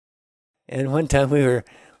And one time we were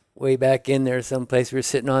way back in there someplace. We were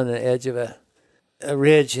sitting on the edge of a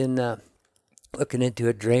ridge and looking into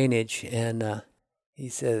a drainage. And he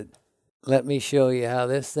said, let me show you how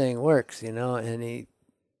this thing works, And he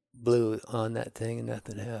blew on that thing and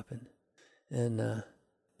nothing happened. And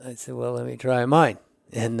I said, well, let me try mine.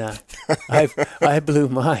 And I blew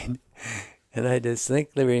mine. And I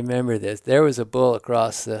distinctly remember this. There was a bull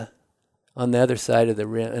on the other side of the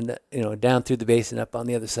rim, and down through the basin, up on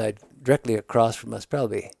the other side, directly across from us,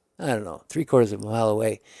 probably, I don't know, 3/4 of a mile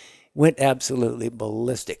away. Went absolutely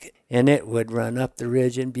ballistic. And it would run up the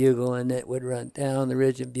ridge and bugle, and it would run down the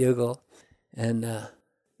ridge and bugle. And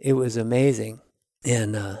it was amazing.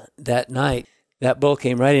 And that night, that bull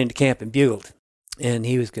came right into camp and bugled. And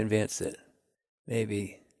he was convinced that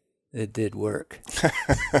maybe it did work.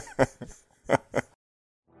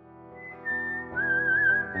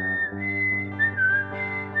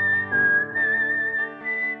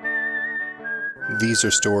 These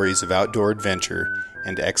are stories of outdoor adventure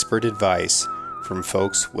and expert advice from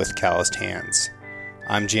folks with calloused hands.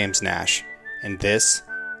 I'm James Nash, and this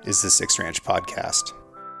is the Six Ranch Podcast.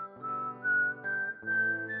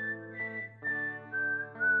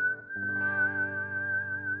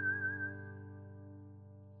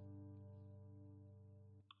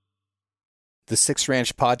 The Six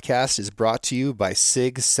Ranch Podcast is brought to you by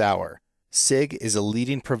Sig Sauer. SIG is a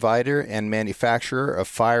leading provider and manufacturer of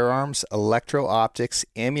firearms, electro-optics,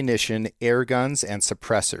 ammunition, air guns, and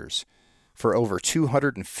suppressors. For over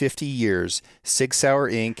 250 years, Sig Sauer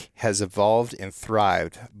Inc. has evolved and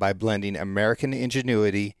thrived by blending American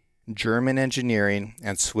ingenuity, German engineering,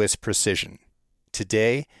 and Swiss precision.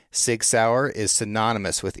 Today, Sig Sauer is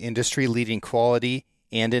synonymous with industry-leading quality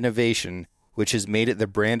and innovation, which has made it the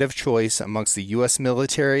brand of choice amongst the U.S.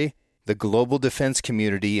 military, the global defense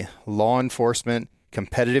community, law enforcement,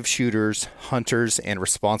 competitive shooters, hunters, and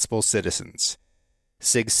responsible citizens.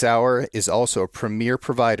 Sig Sauer is also a premier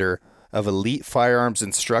provider of elite firearms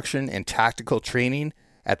instruction and tactical training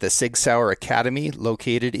at the Sig Sauer Academy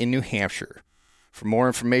located in New Hampshire. For more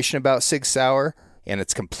information about Sig Sauer and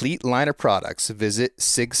its complete line of products, visit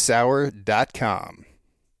sigsauer.com.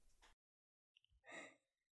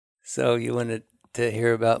 So you wanted to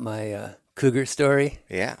hear about my cougar story?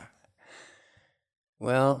 Yeah.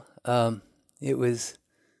 Well, it was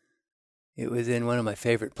in one of my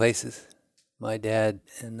favorite places. My dad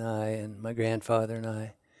and I and my grandfather and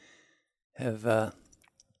I have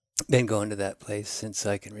been going to that place since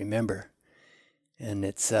I can remember. And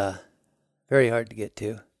it's very hard to get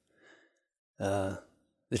to. The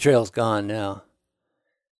trail's gone now.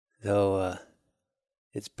 So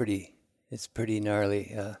it's pretty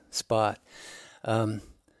gnarly spot.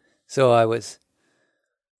 So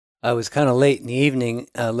I was kind of late in the evening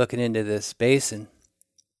looking into this basin,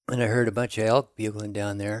 and I heard a bunch of elk bugling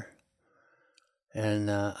down there.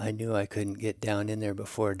 And I knew I couldn't get down in there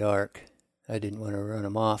before dark. I didn't want to run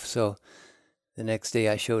them off. So the next day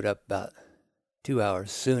I showed up about 2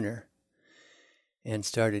 hours sooner and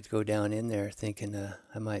started to go down in there thinking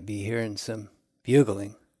I might be hearing some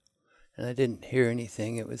bugling. And I didn't hear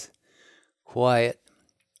anything. It was quiet,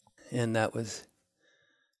 and that was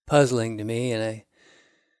puzzling to me. And I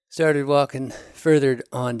started walking further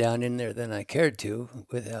on down in there than I cared to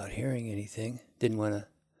without hearing anything. Didn't want to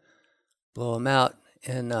blow them out.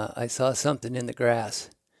 And I saw something in the grass,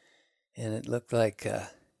 and it looked like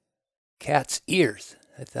cat's ears.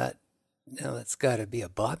 I thought, no, it's got to be a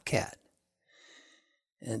bobcat.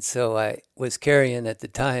 And so I was carrying at the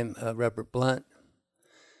time a rubber blunt.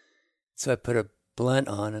 So I put a blunt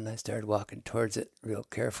on, and I started walking towards it real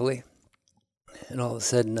carefully. And all of a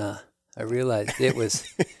sudden, I realized it was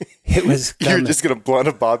coming. You're just going to blunt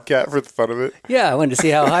a bobcat for the fun of it? Yeah, I wanted to see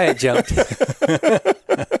how high it jumped.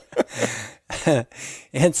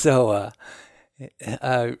 And so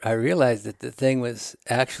I realized that the thing was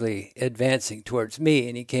actually advancing towards me,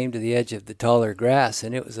 and he came to the edge of the taller grass,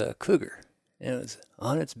 and it was a cougar. And it was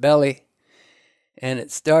on its belly, and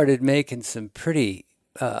it started making some pretty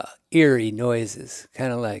eerie noises,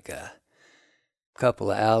 kind of like a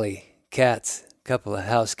couple of alley cats, a couple of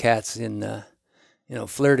house cats in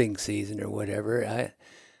flirting season or whatever.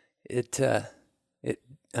 It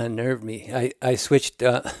unnerved me. I switched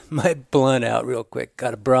my blunt out real quick,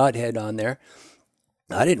 got a broadhead on there.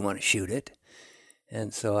 I didn't want to shoot it,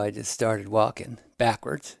 and so I just started walking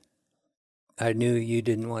backwards. I knew you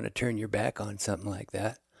didn't want to turn your back on something like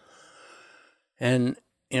that. And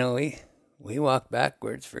we walked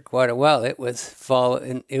backwards for quite a while. It was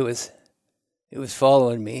following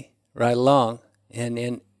me right along,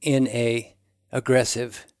 and in a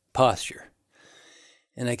aggressive posture.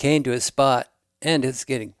 And I came to a spot, and it's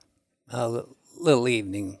getting a little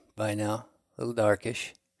evening by now, a little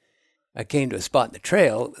darkish. I came to a spot in the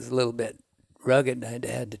trail. It was a little bit rugged. I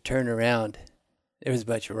had to turn around. There was a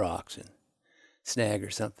bunch of rocks and snag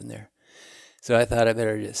or something there. So I thought I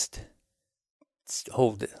better just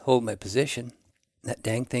hold my position. That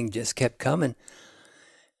dang thing just kept coming,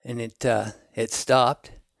 and it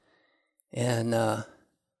stopped, and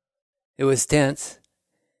it was tense.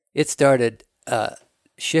 It started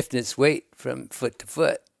shifting its weight from foot to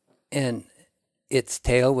foot, and its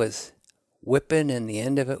tail was whipping, and the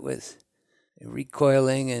end of it was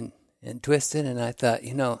recoiling and twisting. And I thought,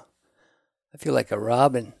 I feel like a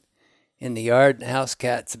robin in the yard, and the house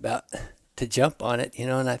cat's about to jump on it,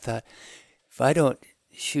 and I thought, if I don't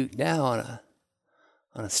shoot now on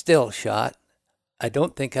a still shot, I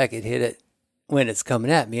don't think I could hit it when it's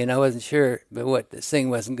coming at me. And I wasn't sure, but this thing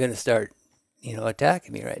wasn't going to start,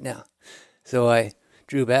 attacking me right now. So I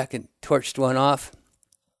drew back and torched one off,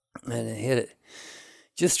 and it hit it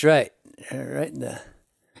just right in the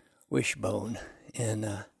wishbone.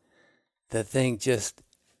 And the thing just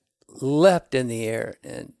leapt in the air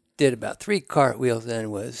and did about 3 cartwheels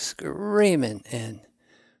and was screaming and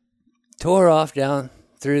tore off down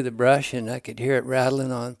through the brush, and I could hear it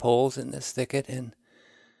rattling on poles in this thicket. And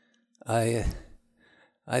I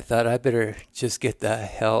thought I better just get the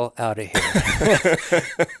hell out of here.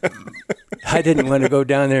 I didn't want to go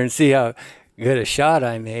down there and see how good a shot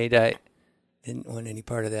I made. I didn't want any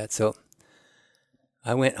part of that. So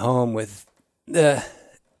I went home with the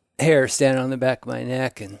hair standing on the back of my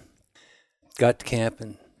neck and got to camp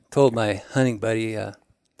and told my hunting buddy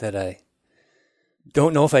that I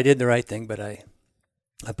don't know if I did the right thing, but I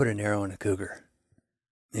put an arrow in a cougar,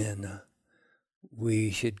 and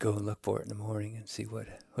we should go and look for it in the morning and see what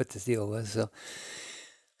the deal was. So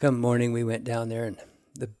come morning, we went down there, and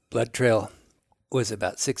the blood trail was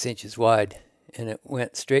about 6 inches wide, and it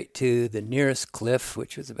went straight to the nearest cliff,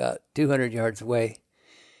 which was about 200 yards away.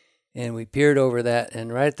 And we peered over that,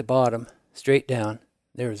 and right at the bottom, straight down,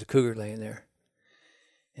 there was a cougar laying there.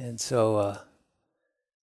 And so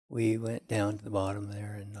we went down to the bottom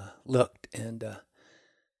there and looked, and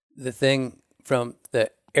the thing from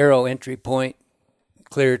the arrow entry point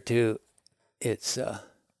clear to its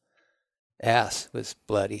ass was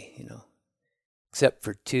bloody, except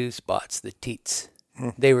for 2 spots, the teats.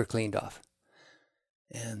 They were cleaned off.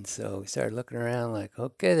 And so we started looking around like,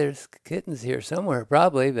 okay, there's kittens here somewhere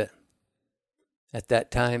probably, but at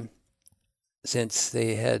that time, since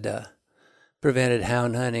they had prevented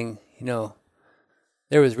hound hunting,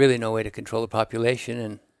 there was really no way to control the population,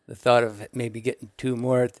 and the thought of maybe getting 2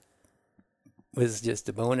 more was just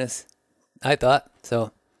a bonus, I thought.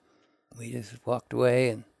 So we just walked away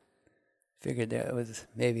and figured that was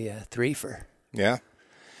maybe a threefer. Yeah.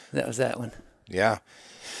 That was that one. Yeah.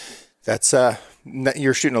 That's,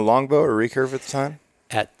 you're shooting a longbow or recurve at the time?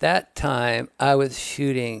 At that time, I was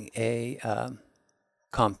shooting a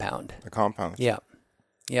compound. A compound? Yeah.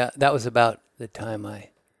 Yeah, that was about the time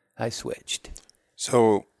I switched.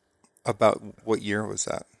 So about what year was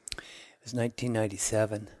that? It was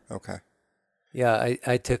 1997. Okay. Yeah,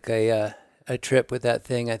 I took a trip with that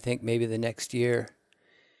thing, I think maybe the next year,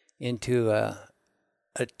 into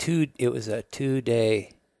it was a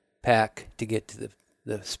 2-day pack to get to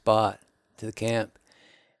the spot, to the camp.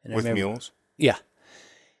 And with mules? Yeah.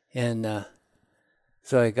 And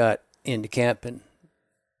so I got into camp and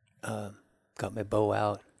got my bow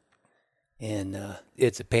out. And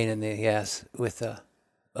it's a pain in the ass with a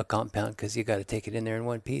compound because you got to take it in there in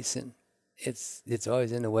one piece, and it's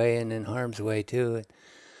always in the way and in harm's way too. And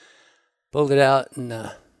pulled it out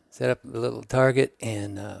and set up a little target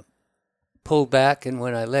and pulled back, and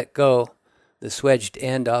when I let go, the swedged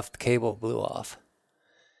end off the cable blew off.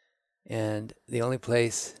 And the only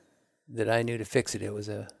place that I knew to fix it, it was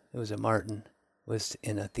a Martin, was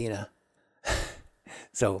in Athena.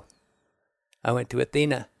 So I went to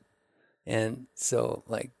Athena. And so,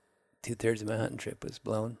 like, 2/3 of my hunting trip was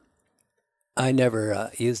blown. I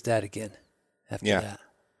never used that again after that.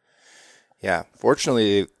 Yeah.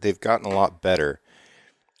 Fortunately, they've gotten a lot better.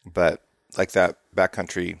 But like that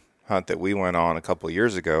backcountry hunt that we went on a couple of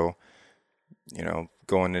years ago,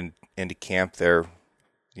 going into camp there,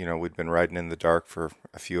 we'd been riding in the dark for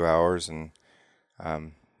a few hours, and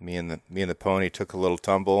me and the pony took a little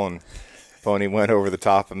tumble, and the pony went over the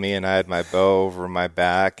top of me, and I had my bow over my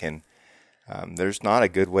back, and there's not a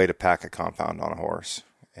good way to pack a compound on a horse.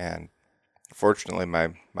 And fortunately,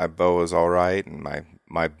 my bow was all right, and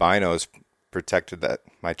my binos protected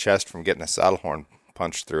my chest from getting a saddle horn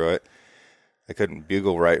punched through it. I couldn't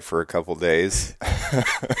bugle right for a couple days.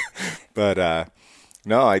 But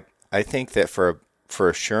no, I think that for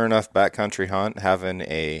a sure enough backcountry hunt, having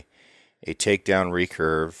a takedown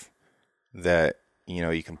recurve that,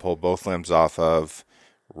 you can pull both limbs off of,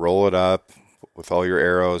 roll it up with all your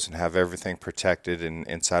arrows and have everything protected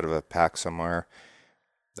inside of a pack somewhere.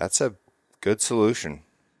 That's a good solution.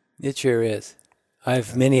 It sure is.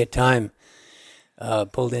 I've many a time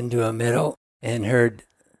pulled into a meadow and heard,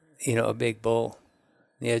 a big bull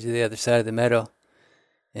on the edge of the other side of the meadow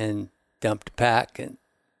and dumped a pack and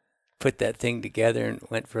put that thing together and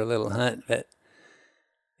went for a little hunt. But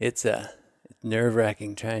it's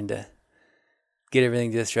nerve-wracking trying to get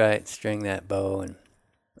everything just right, string that bow and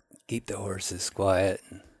keep the horses quiet.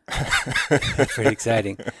 It's pretty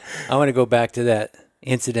exciting. I want to go back to that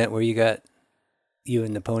incident where you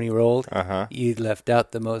and the pony rolled. Uh-huh. You left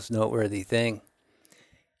out the most noteworthy thing.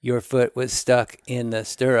 Your foot was stuck in the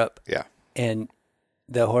stirrup. Yeah. And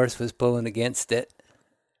the horse was pulling against it.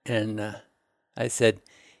 And I said,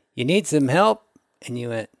 "You need some help?" And you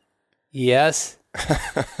went, "Yes."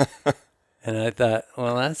 And I thought,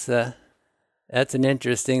 well, that's an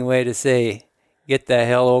interesting way to say, "Get the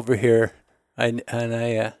hell over here." I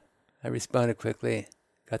responded quickly,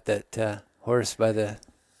 got that horse by the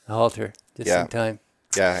halter just in time.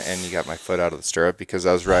 Yeah, and you got my foot out of the stirrup because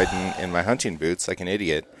I was riding in my hunting boots like an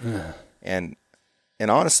idiot. And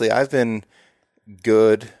honestly, I've been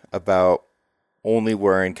good about only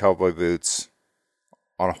wearing cowboy boots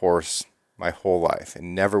on a horse my whole life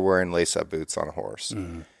and never wearing lace-up boots on a horse.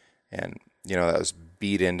 Mm-hmm. And, that was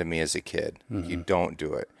beat into me as a kid. Mm-hmm. You don't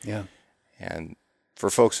do it. Yeah. And for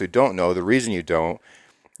folks who don't know, the reason you don't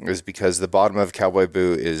is because the bottom of a cowboy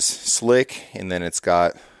boot is slick, and then it's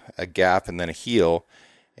got a gap and then a heel,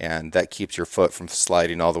 and that keeps your foot from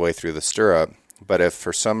sliding all the way through the stirrup. But if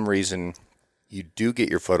for some reason you do get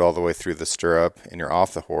your foot all the way through the stirrup and you're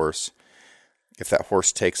off the horse, if that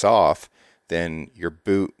horse takes off, then your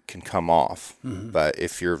boot can come off. Mm-hmm. But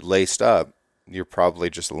if you're laced up, you're probably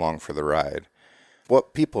just along for the ride.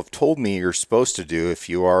 What people have told me you're supposed to do if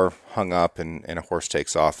you are hung up and a horse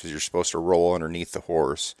takes off is you're supposed to roll underneath the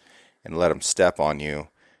horse and let him step on you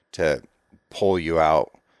to pull you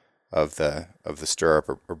out of the stirrup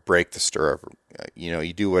or break the stirrup.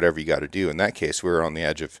 You do whatever you got to do. In that case, we were on the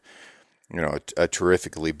edge of a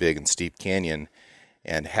terrifically big and steep canyon,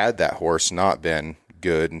 and had that horse not been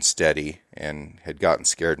good and steady and had gotten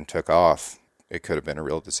scared and took off, it could have been a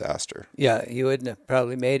real disaster. Yeah, you wouldn't have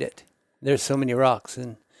probably made it. There's so many rocks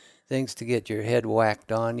and things to get your head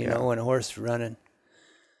whacked on, when a horse is running.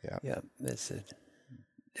 Yeah. Yeah, that's it.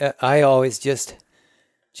 I always just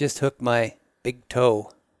hook my big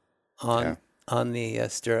toe on the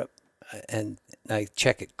stirrup, and I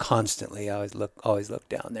check it constantly. I always look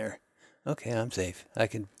down there. Okay, I'm safe. I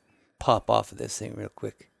can pop off of this thing real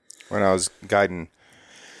quick. When I was guiding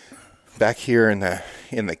back here in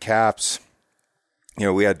the caps,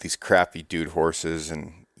 we had these crappy dude horses,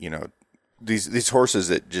 and these horses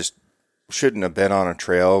that just shouldn't have been on a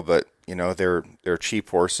trail, but they're cheap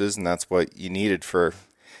horses, and that's what you needed for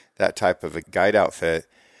that type of a guide outfit.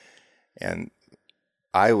 And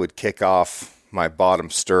I would kick off my bottom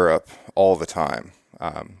stirrup all the time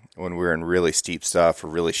when we were in really steep stuff or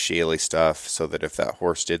really shaly stuff, so that if that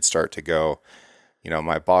horse did start to go,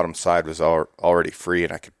 my bottom side was already free,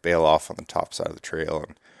 and I could bail off on the top side of the trail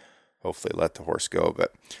and hopefully let the horse go.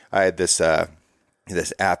 But I had this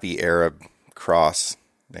Appy Arab cross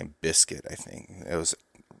named Biscuit, I think. It was a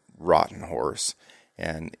rotten horse,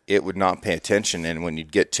 and it would not pay attention. And when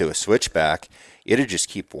you'd get to a switchback, it'd just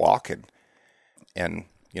keep walking. And,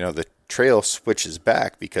 the trail switches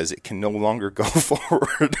back because it can no longer go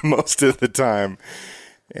forward most of the time.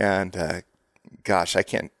 And, gosh, I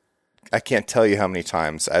can't tell you how many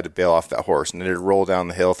times I had to bail off that horse, and it'd roll down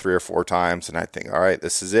the hill 3 or 4 times, and I'd think, all right,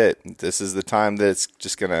 this is it. This is the time that it's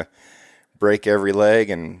just going to break every leg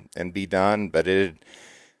and be done. But it'd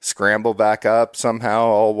scramble back up somehow,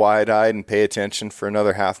 all wide-eyed, and pay attention for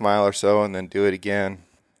another half mile or so, and then do it again.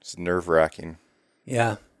 It's nerve-wracking.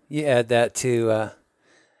 Yeah, you add that to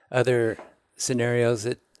other scenarios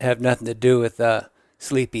that have nothing to do with a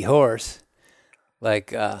sleepy horse,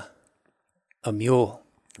 like a mule.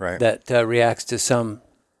 Right. That reacts to some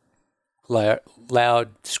loud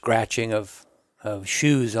scratching of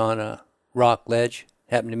shoes on a rock ledge.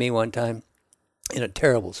 Happened to me one time in a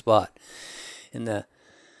terrible spot. And the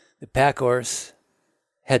pack horse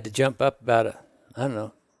had to jump up about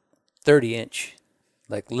 30-inch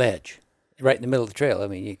ledge right in the middle of the trail. I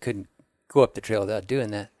mean, you couldn't go up the trail without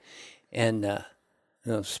doing that. And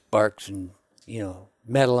sparks and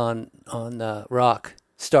metal on the rock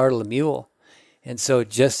startled a mule. And so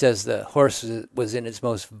just as the horse was in its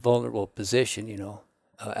most vulnerable position,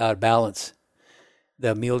 out of balance,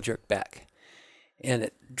 the mule jerked back. And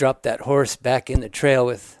it dropped that horse back in the trail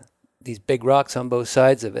with these big rocks on both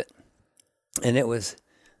sides of it. and it was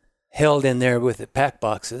held in there with the pack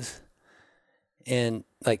boxes and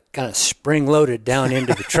like kind of spring loaded down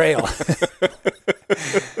into the trail.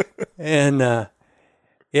 And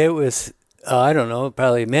it was, I don't know,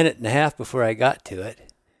 probably a minute and a half before I got to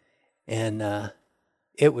it. And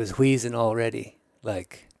it was wheezing already,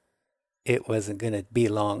 like it wasn't going to be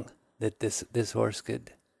long that this horse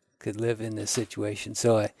could live in this situation.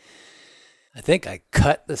 So I think I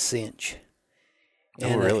cut the cinch.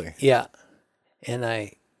 Oh, really? Yeah. And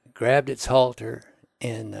I grabbed its halter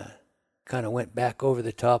and kind of went back over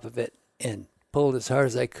the top of it and pulled as hard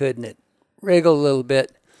as I could, and it wriggled a little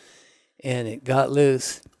bit, and it got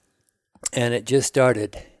loose, and it just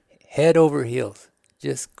started head over heels,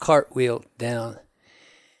 just cartwheeled down,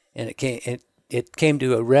 and it came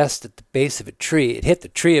to a rest at the base of a tree. It hit the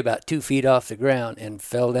tree about 2 feet off the ground and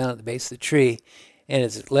fell down at the base of the tree, and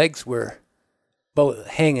its legs were both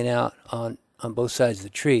hanging out on both sides of the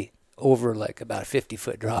tree over like about a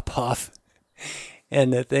 50-foot drop off.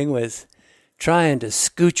 And the thing was trying to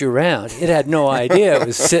scooch around. It had no idea it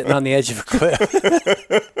was sitting on the edge of a cliff.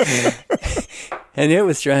 And it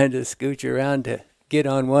was trying to scooch around to get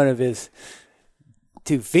on one of his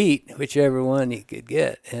 2 feet, whichever one he could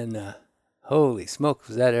get. And holy smokes,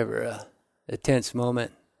 was that ever a tense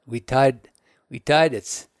moment. We tied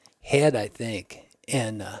its head, I think,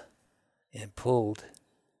 and pulled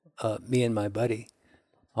me and my buddy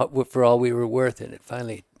for all we were worth, and it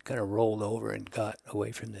finally kind of rolled over and got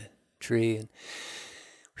away from the tree and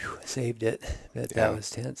saved it. But that was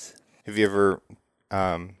tense. Have you ever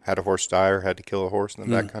had a horse die or had to kill a horse in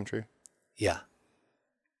the backcountry? Yeah.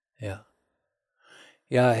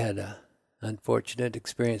 I had a unfortunate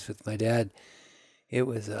experience with my dad. It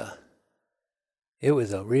was a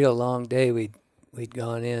real long day. We'd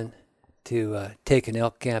gone in to take an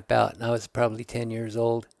elk camp out, and I was probably 10 years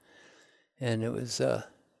old, and it was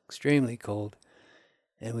extremely cold.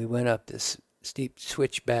 And we went up this steep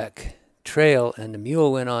switchback trail, and the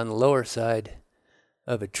mule went on the lower side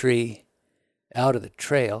of a tree out of the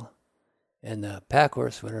trail, and the pack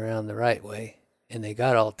horse went around the right way, and they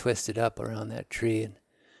got all twisted up around that tree, and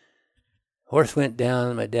horse went down,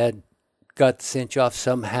 and my dad got the cinch off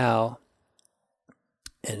somehow,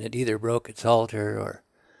 and it either broke its halter or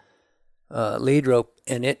lead rope,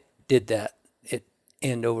 and it did that. It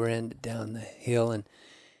end over end down the hill, and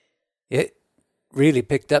it really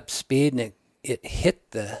picked up speed, and it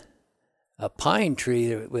hit a pine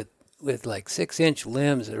tree with like 6-inch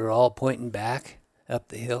limbs that are all pointing back up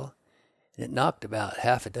the hill, and it knocked about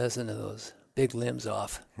half a dozen of those big limbs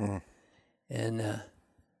off. And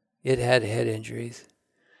it had head injuries.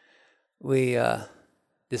 We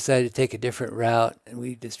decided to take a different route, and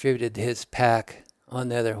we distributed his pack on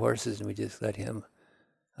the other horses, and we just let him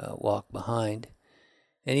walk behind.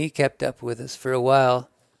 And he kept up with us for a while.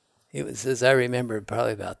 It was, as I remember,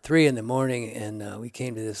 probably about 3 a.m, and we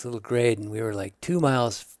came to this little grade, and we were like 2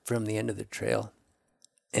 miles from the end of the trail.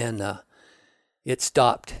 And it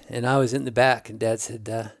stopped, and I was in the back, and Dad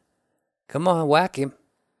said, "Come on, whack him."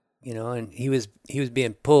 You know, and he was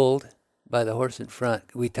being pulled by the horse in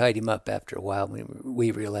front. We tied him up after a while.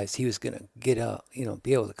 We realized he was going to get out,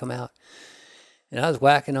 be able to come out. And I was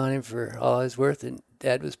whacking on him for all I was worth, and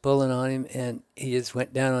Dad was pulling on him, and he just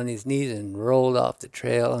went down on his knees and rolled off the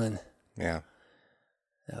trail, and that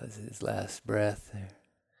was his last breath there.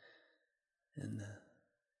 And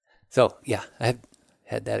so, yeah, I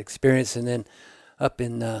had that experience. And then up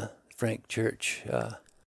in Frank Church, a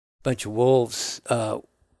bunch of wolves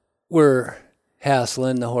were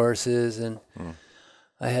hassling the horses, and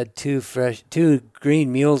I had two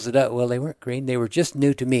green mules they weren't green, they were just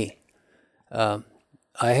new to me. I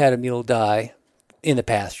had a mule die in the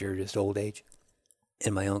pasture, just old age,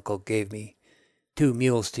 and my uncle gave me 2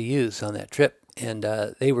 mules to use on that trip, and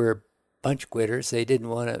they were bunch quitters. They didn't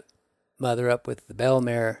want to mother up with the bell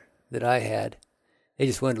mare that I had. They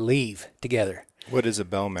just wanted to leave together. What is a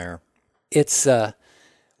bell mare? It's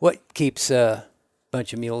what keeps a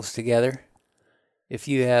bunch of mules together. If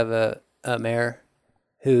you have a mare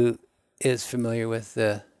who is familiar with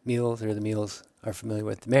the mules, or the mules are familiar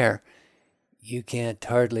with the mare, you can't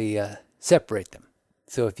hardly separate them.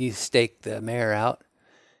 So if you stake the mare out,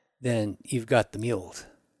 then you've got the mules.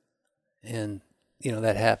 And,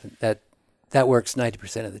 that happens. That works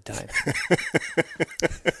 90% of the time.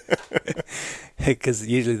 Because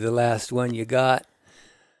usually the last one you got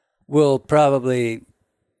will probably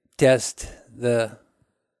test the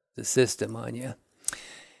system on you.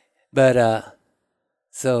 But,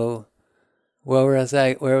 so where was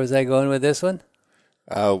I going with this one?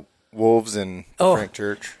 Wolves in Frank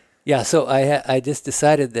Church. Yeah, so I just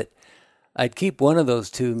decided that I'd keep one of those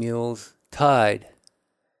 2 mules tied,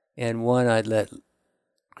 and one I'd let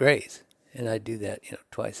graze, and I'd do that,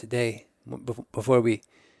 twice a day before we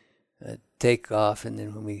take off, and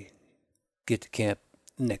then when we get to camp,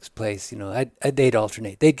 next place, they'd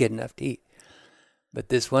alternate. They'd get enough to eat. But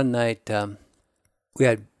this one night, we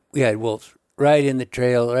had wolves right in the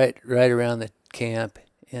trail, right around the camp,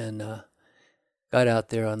 and got out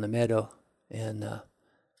there on the meadow, and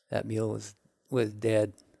that mule was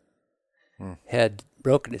dead. Had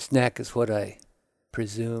broken its neck, is what I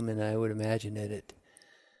presume, and I would imagine that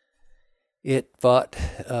it fought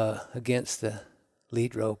against the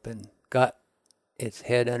lead rope and got its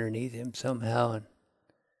head underneath him somehow and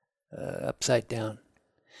upside down.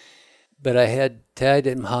 But I had tied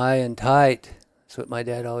him high and tight. That's what my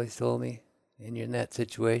dad always told me. And you're in that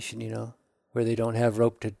situation, where they don't have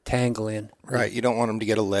rope to tangle in. Right. You don't want them to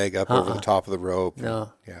get a leg up over the top of the rope.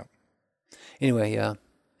 No. Yeah. Anyway, yeah,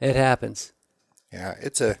 it happens. Yeah,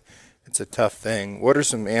 it's a tough thing. What are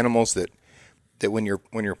some animals that when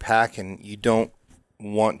you're packing, you don't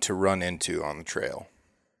want to run into on the trail?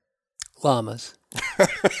 Llamas.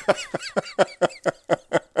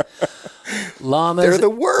 Llamas. They're the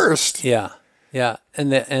worst. Yeah.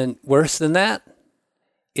 And worse than that,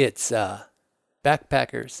 it's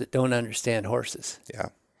backpackers that don't understand horses. Yeah.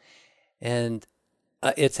 And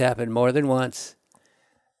it's happened more than once.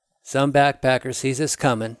 Some backpacker sees us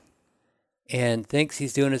coming and thinks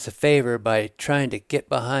he's doing us a favor by trying to get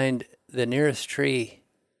behind the nearest tree.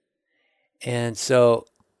 And so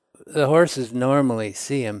the horses normally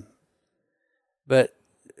see him. But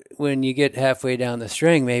when you get halfway down the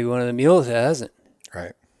string, maybe one of the mules hasn't.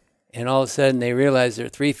 Right. And all of a sudden they realize they're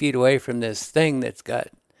 3 feet away from this thing that's got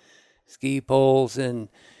ski poles and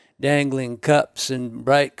dangling cups and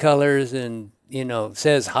bright colors and,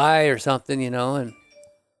 says hi or something, and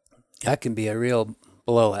that can be a real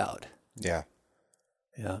blowout. Yeah.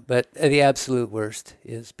 Yeah. But the absolute worst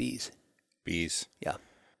is bees. Bees. Yeah.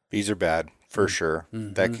 Bees are bad, for sure.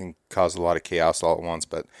 Mm-hmm. That can cause a lot of chaos all at once.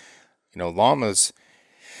 But, llamas,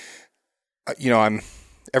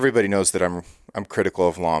 everybody knows that I'm critical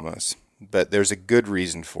of llamas, but there's a good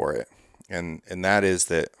reason for it. And that is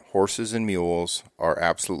that horses and mules are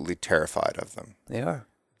absolutely terrified of them. They are.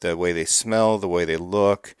 The way they smell, the way they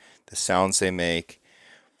look, the sounds they make.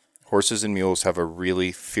 Horses and mules have a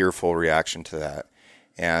really fearful reaction to that.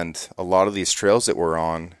 And a lot of these trails that we're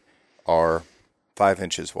on are 5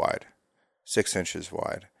 inches wide, 6 inches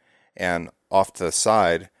wide. And off to the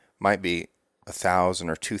side might be 1,000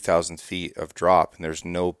 or 2,000 feet of drop, and there's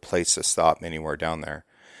no place to stop anywhere down there.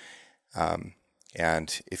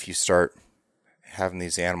 And if you start having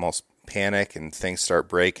these animals panic and things start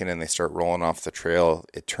breaking and they start rolling off the trail,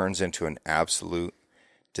 it turns into an absolute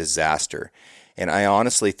disaster. And I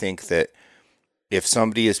honestly think that if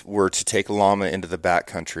somebody were to take a llama into the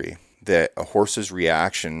backcountry, that a horse's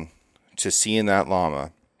reaction to seeing that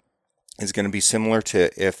llama is going to be similar to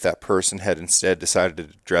if that person had instead decided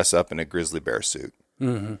to dress up in a grizzly bear suit.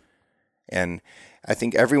 Mm-hmm. And I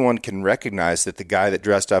think everyone can recognize that the guy that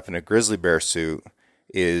dressed up in a grizzly bear suit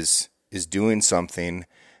is doing something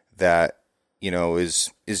that,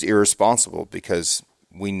 is irresponsible, because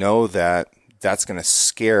we know that that's going to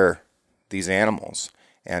scare these animals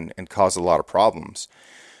and cause a lot of problems.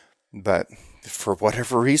 But for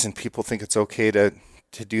whatever reason, people think it's okay to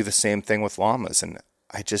do the same thing with llamas. And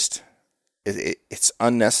I just, it's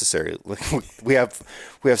unnecessary. We have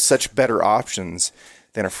such better options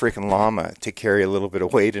than a freaking llama to carry a little bit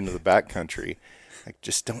of weight into the backcountry.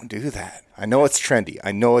 Just don't do that. I know it's trendy.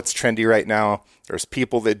 I know it's trendy right now. There's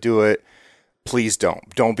people that do it. Please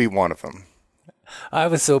don't. Don't be one of them. I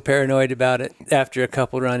was so paranoid about it after a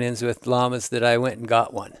couple run-ins with llamas that I went and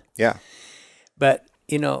got one. Yeah. But,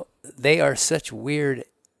 they are such weird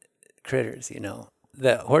critters,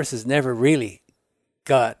 The horses never really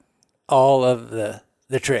got all of the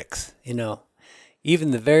tricks,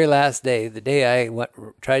 Even the very last day, the day I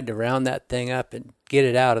tried to round that thing up and get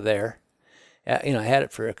it out of there, I had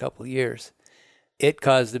it for a couple of years. It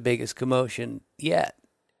caused the biggest commotion yet.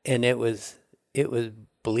 And it was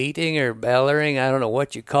bleating or bellowing. I don't know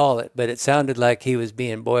what you call it, but it sounded like he was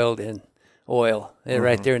being boiled in oil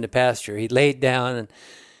right there in the pasture. He laid down and,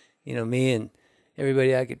 me and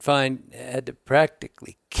everybody I could find had to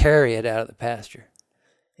practically carry it out of the pasture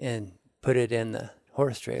and put it in the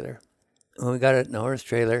horse trailer. When we got it in the horse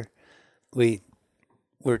trailer, we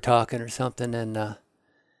were talking or something, and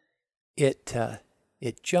it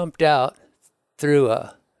jumped out through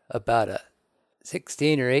about a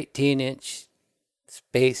 16 or 18 inch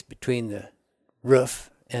space between the roof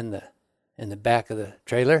and the back of the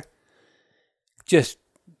trailer. Just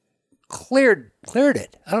cleared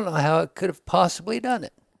it. I don't know how it could have possibly done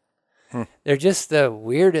it. They're just the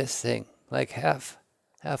weirdest thing, like half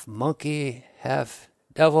monkey, half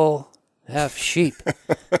devil, half sheep.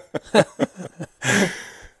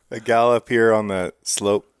 A gal up here on the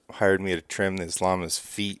slope hired me to trim this llama's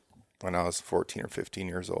feet when I was 14 or 15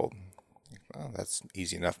 years old. Well, that's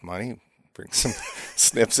easy enough money. Bring some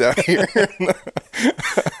snips out here.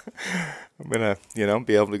 I'm going to,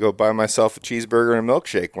 be able to go buy myself a cheeseburger and a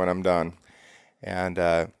milkshake when I'm done. And,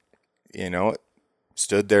 it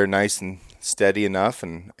stood there nice and steady enough,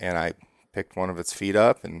 and I picked one of its feet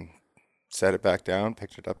up and set it back down,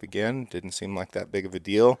 picked it up again. Didn't seem like that big of a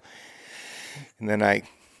deal. And then I,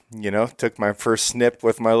 took my first snip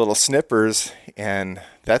with my little snippers, and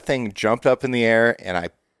that thing jumped up in the air, and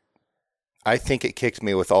I think it kicked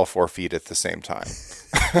me with all 4 feet at the same time.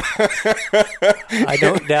 I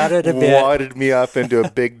don't doubt it a bit. Wadded me up into a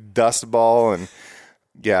big dust ball, and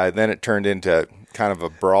then it turned into kind of a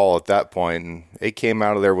brawl at that point, and it came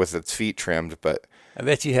out of there with its feet trimmed, but I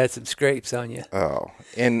bet you had some scrapes on you. Oh,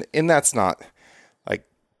 and that's not, like,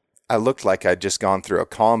 I looked like I'd just gone through a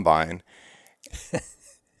combine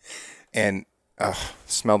and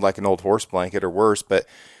smelled like an old horse blanket or worse, but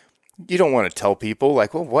you don't want to tell people,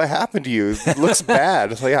 like, well, what happened to you? It looks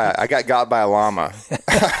bad. Like, yeah, I got by a llama.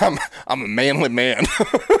 I'm a manly man.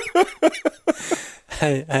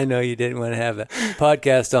 I know you didn't want to have a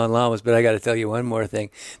podcast on llamas, but I got to tell you one more thing.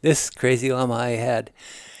 This crazy llama I had,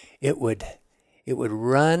 it would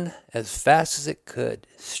run as fast as it could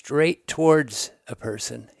straight towards a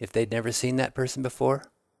person if they'd never seen that person before,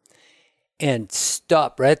 and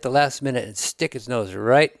stop right at the last minute and stick its nose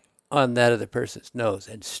right on that other person's nose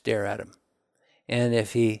and stare at him. And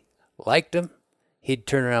if he liked them, he'd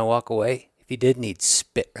turn around and walk away. If he didn't, he'd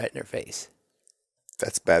spit right in their face.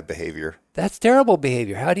 That's bad behavior. That's terrible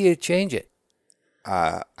behavior. How do you change it?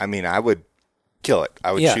 I would kill it.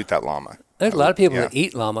 I would shoot that llama. There's a lot of people that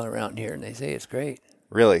eat llama around here, and they say it's great.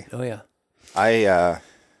 Really? Oh, yeah.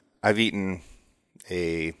 I've eaten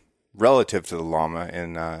a relative to the llama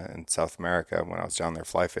in South America when I was down there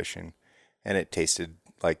fly fishing, and it tasted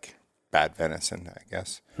like bad venison, I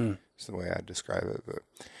guess. That's the way I describe it. But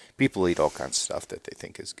people eat all kinds of stuff that they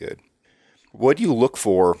think is good. What do you look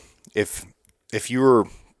for if you were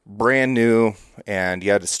brand new and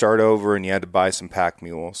you had to start over and you had to buy some pack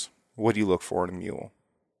mules? What do you look for in a mule?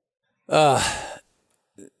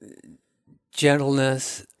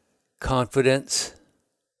 Gentleness, confidence,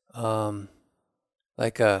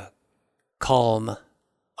 like a calm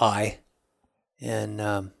eye,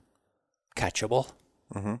 and catchable.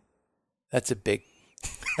 Mm-hmm. That's a big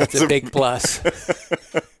plus.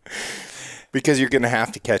 Because you're going to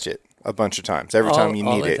have to catch it a bunch of times. Every time you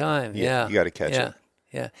need it. All the time, you got to catch it.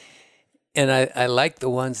 Yeah. And I like the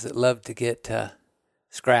ones that love to get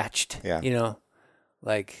scratched. Yeah.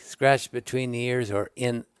 Like scratched between the ears or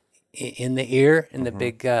in the ear, in the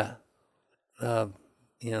big, it's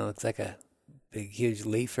like a big, huge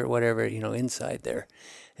leaf or whatever, inside there.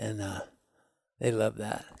 And they love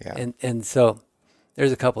that. Yeah. And so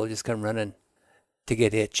there's a couple that just come running to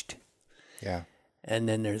get itched. Yeah. And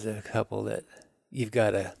then there's a couple that you've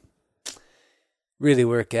got to really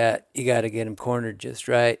work at. You got to get them cornered just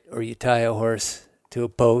right, or you tie a horse to a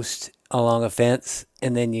post along a fence,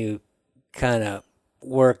 and then you kind of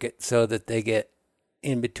work it so that they get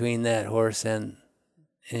in between that horse and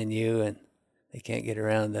you, and they can't get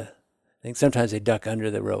around the thing. Sometimes they duck under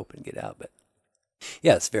the rope and get out, but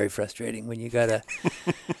yeah, it's very frustrating when you got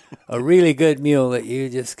a really good mule that you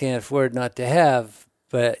just can't afford not to have,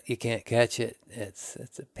 but you can't catch it. It's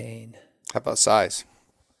a pain. How about size?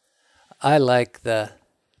 I like the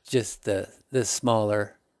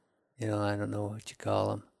smaller, I don't know what you call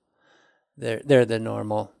them. They're the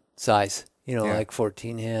normal size, like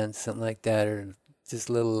 14 hands, something like that, or just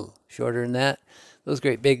a little shorter than that. Those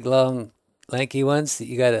great big, long, lanky ones that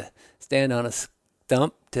you got to stand on a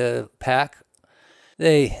stump to pack,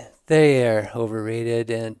 they are overrated,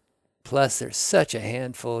 and plus they're such a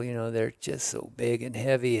handful. They're just so big and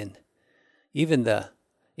heavy, and even the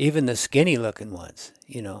skinny looking ones,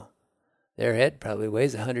 their head probably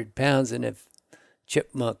weighs 100 pounds, and if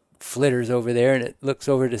chipmunk flitters over there and it looks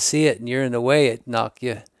over to see it and you're in the way, it knock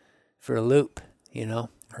you for a loop,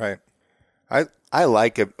 Right. I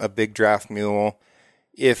like a big draft mule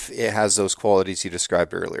if it has those qualities you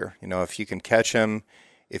described earlier. If you can catch them,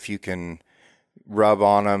 if you can rub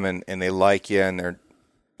on them and they like you, and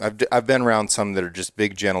I've been around some that are just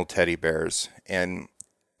big, gentle teddy bears, and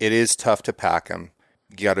it is tough to pack them.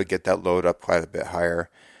 You got to get that load up quite a bit higher.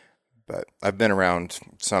 But I've been around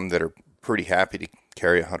some that are pretty happy to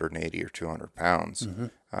carry 180 or 200 pounds,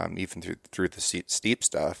 even through the steep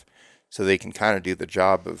stuff. So they can kind of do the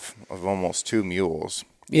job of almost two mules.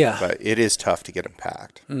 Yeah. but it is tough to get them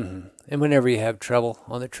packed. Mm-hmm. And whenever you have trouble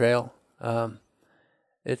on the trail,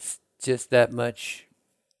 it's just that much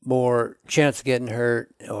more chance of getting hurt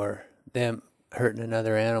or them hurting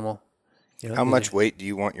another animal. How much weight do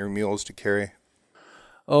you want your mules to carry?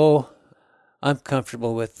 Oh, I'm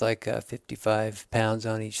comfortable with like 55 pounds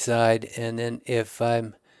on each side. And then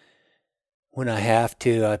when I have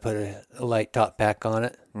to, I put a light top pack on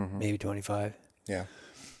it, maybe 25. Yeah.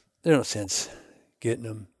 There's no sense getting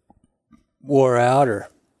them wore out or,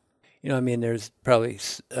 there's probably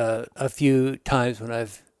a few times when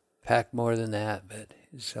I've packed more than that, but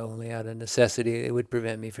it's only out of necessity. It would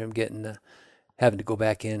prevent me from having to go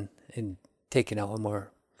back in and taking out one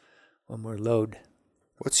more load.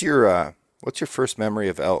 What's your first memory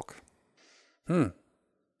of elk? With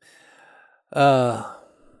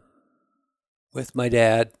my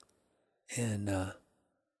dad and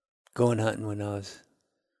going hunting when I was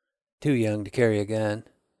too young to carry a gun.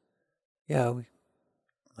 Yeah,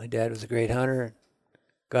 my dad was a great hunter and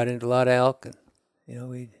got into a lot of elk, and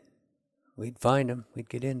we'd find them, we'd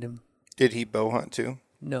get into them. Did he bow hunt too?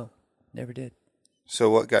 No, never did. So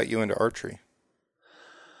what got you into archery?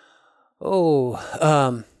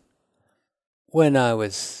 Oh, when I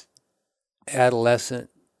was adolescent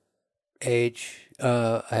age,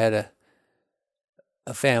 I had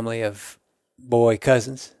a family of boy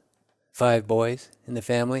cousins, 5 boys in the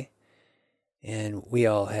family, and we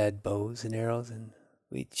all had bows and arrows, and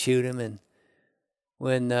we'd shoot them. And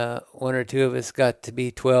when one or two of us got to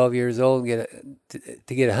be 12 years old and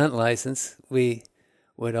get a hunt license, we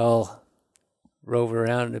would all rove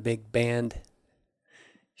around in a big band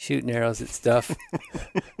shooting arrows at stuff.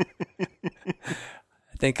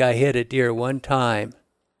 I think I hit a deer one time,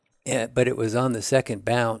 but it was on the second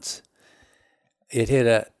bounce. It hit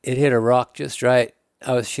a rock just right.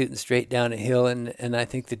 I was shooting straight down a hill, and I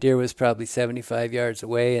think the deer was probably 75 yards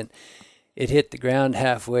away, and it hit the ground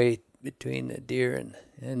halfway between the deer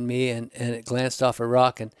and me, and it glanced off a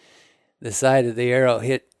rock, and the side of the arrow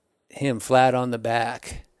hit him flat on the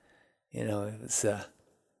back. It was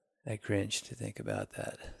I cringe to think about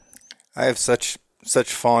that. I have such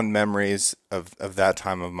fond memories of that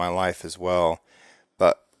time of my life as well,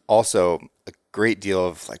 but also a great deal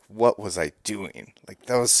of like, what was I doing? Like,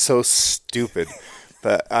 that was so stupid.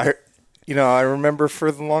 But I remember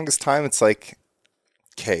for the longest time, it's like,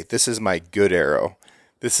 okay, this is my good arrow.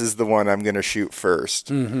 This is the one I'm going to shoot first.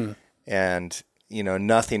 Mm-hmm. And,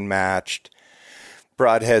 nothing matched.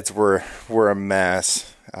 Broadheads were a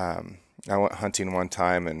mess. I went hunting one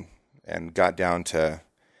time and got down to,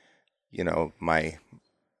 my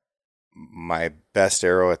best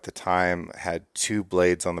arrow at the time had 2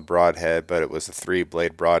 blades on the broadhead, but it was a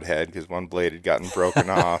 3-blade broadhead because one blade had gotten broken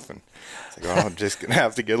off. And it's like, I'm just going to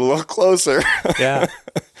have to get a little closer. Yeah.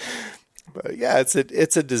 But yeah, it's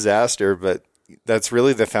a disaster, but that's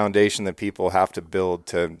really the foundation that people have to build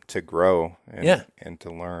to grow and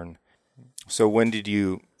to learn. So when did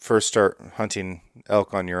you first start hunting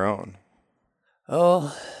elk on your own?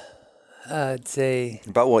 Oh, I'd say...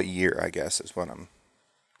 About what year, I guess, is what I'm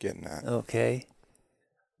getting at. Okay.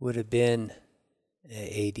 Would have been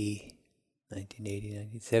 1980,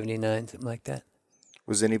 1979, something like that.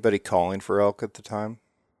 Was anybody calling for elk at the time?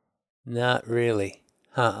 Not really.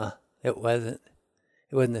 It wasn't.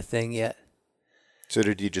 It wasn't a thing yet. So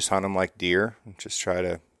did you just hunt them like deer and just try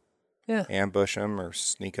to ambush them or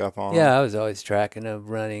sneak up on them? Yeah, I was always tracking a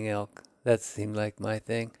running elk. That seemed like my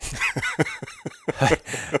thing.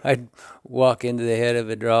 I'd walk into the head of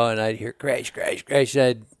a draw and I'd hear crash, crash, crash.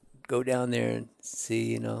 I'd go down there and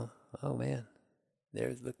see, oh man,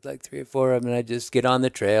 there looked like 3 or 4 of them. And I'd just get on the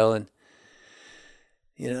trail and,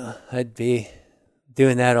 I'd be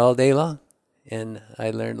doing that all day long. And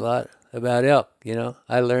I learned a lot about elk,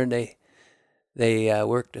 I learned they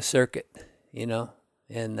worked a circuit,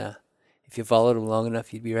 and if you followed them long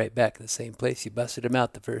enough, you'd be right back at the same place you busted them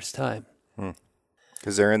out the first time.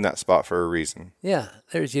 Because they're in that spot for a reason. Yeah,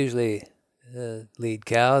 there's usually a lead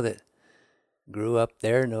cow that grew up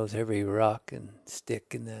there, knows every rock and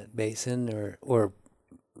stick in that basin or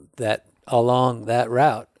that along that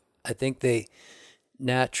route. I think they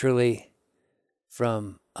naturally,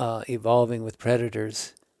 from evolving with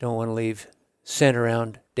predators, don't want to leave scent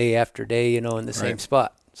around day after day, in the same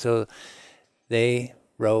spot. So they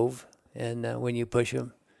rove, and when you push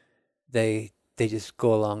them, they just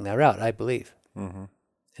go along that route, I believe,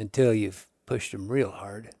 until you've pushed them real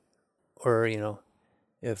hard. Or,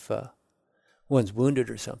 if one's wounded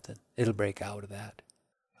or something, it'll break out of that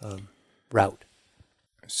route.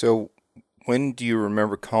 So when do you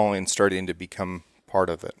remember calling starting to become part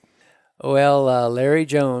of it? Well, Larry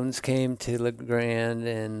Jones came to LeGrand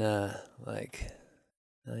in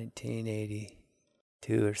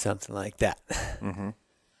 1982 or something like that,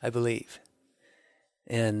 I believe.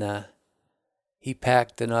 And he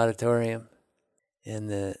packed an auditorium, and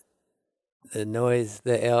the noise,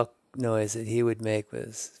 the elk noise that he would make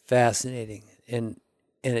was fascinating, and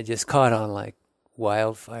it just caught on like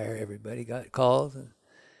wildfire. Everybody got calls,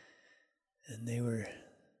 and they were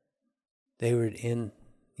in,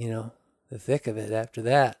 the thick of it after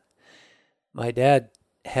that. My dad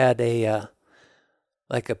had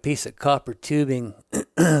like a piece of copper tubing,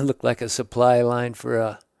 looked like a supply line for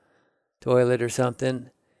a toilet or something,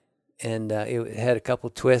 and it had a couple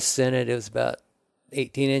twists in it. It was about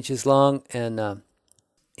 18 inches long, and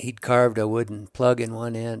he'd carved a wooden plug in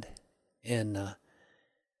one end and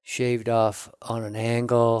shaved off on an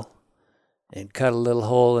angle and cut a little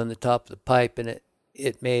hole in the top of the pipe, and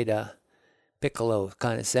it made a piccolo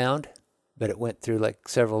kind of sound, but it went through like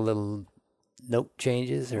several little note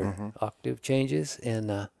changes or octave changes,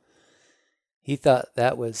 and he thought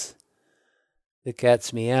that was the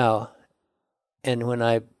cat's meow. And when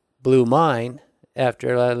I blew mine,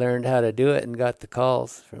 after I learned how to do it and got the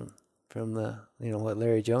calls from the what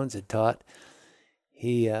Larry Jones had taught,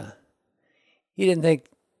 he didn't think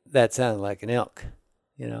that sounded like an elk,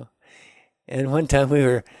 And one time we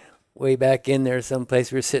were way back in there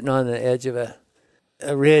someplace. We were sitting on the edge of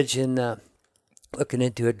a ridge and looking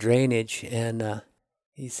into a drainage, and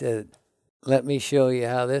he said, "Let me show you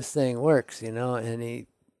how this thing works," and he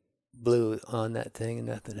blew on that thing and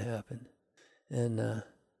nothing happened. And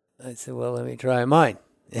I said, "Well, let me try mine."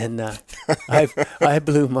 And I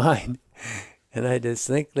blew mine, and I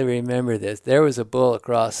distinctly remember this. There was a bull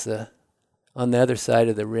across on the other side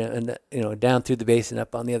of the rim, and down through the basin,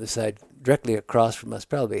 up on the other side, directly across from us,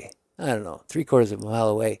 probably, I don't know, 3/4 of a mile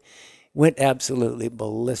away. Went absolutely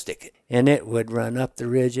ballistic, and it would run up the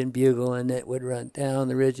ridge and bugle, and it would run down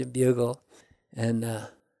the ridge and bugle, and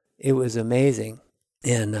it was amazing.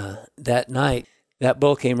 And that night, that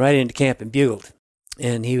bull came right into camp and bugled,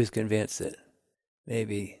 and he was convinced that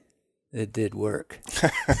maybe it did work.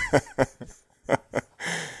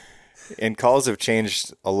 And calls have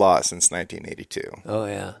changed a lot since 1982. Oh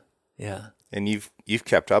yeah, yeah. And you've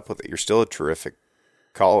kept up with it. You're still a terrific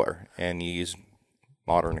caller, and you use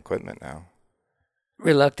modern equipment now.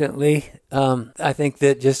 Reluctantly, I think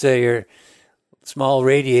that just your small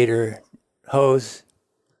radiator hose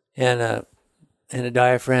and a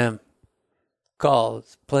diaphragm call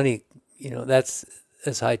is plenty. That's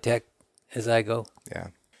as high tech as I go. Yeah.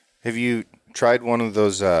 Have you tried one of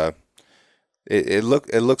those? It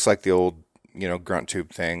looks like the old grunt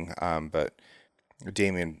tube thing, but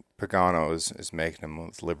Damien Pagano is making them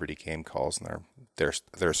with Liberty Game Calls, and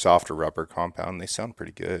they're softer rubber compound. They sound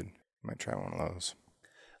pretty good. Might try one of those.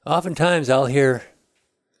 Oftentimes I'll hear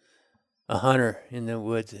a hunter in the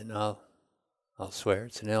woods, and I'll swear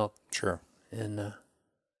it's an elk. Sure. And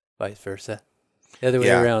vice versa. The other way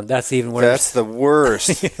around. That's even worse. That's the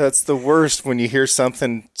worst. That's the worst when you hear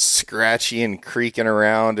something scratchy and creaking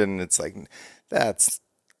around, and it's like, that's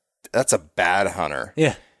a bad hunter.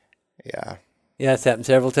 Yeah. Yeah. Yeah, it's happened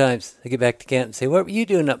several times. I get back to camp and say, "What were you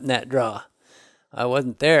doing up in that draw?" "I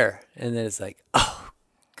wasn't there." And then it's like, "Oh,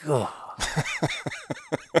 God."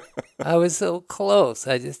 I was so close.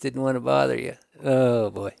 I just didn't want to bother you. Oh,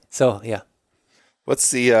 boy. So, yeah. What's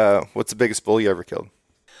the biggest bull you ever killed?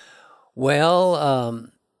 Well,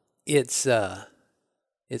 it's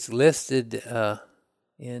listed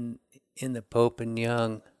in the Pope and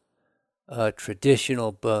Young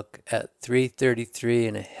traditional book at 333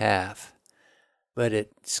 and a half, but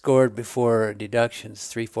it scored before deductions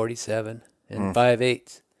 347 and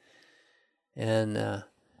 5/8, and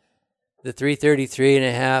the 333 and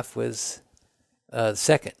a half was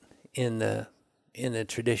second in the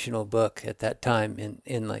traditional book at that time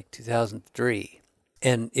in like 2003.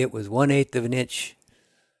 And it was 1/8 of an inch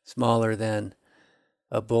smaller than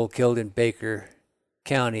a bull killed in Baker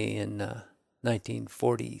County in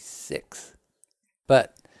 1946.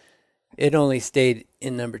 But it only stayed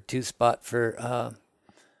in number 2 spot for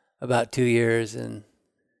about 2 years, and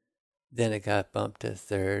then it got bumped to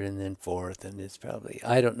 3rd and then 4th, and it's probably,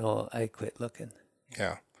 I don't know, I quit looking.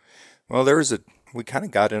 Yeah. Well, we kind of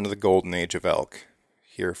got into the golden age of elk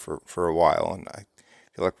here for a while, and I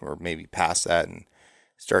feel like we're maybe past that and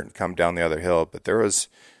starting to come down the other hill, but there was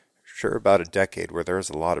sure about a decade where there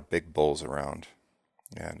was a lot of big bulls around,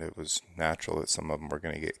 and it was natural that some of them were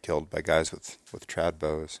going to get killed by guys with trad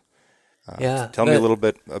bows. Tell me a little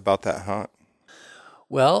bit about that hunt.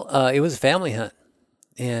 Well, it was a family hunt,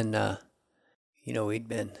 and we'd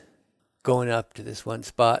been going up to this one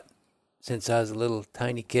spot since I was a little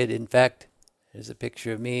tiny kid. In fact, there's a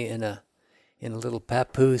picture of me in a little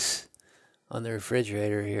papoose on the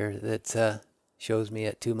refrigerator here that shows me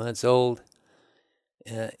at 2 months old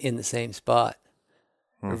in the same spot,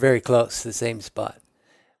 or very close to the same spot.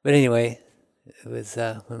 But anyway, it was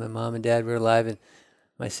when my mom and dad were alive, and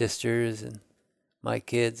my sisters and my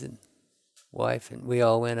kids and wife, and we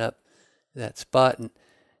all went up to that spot. And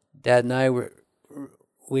Dad and I were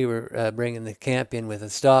bringing the camp in with a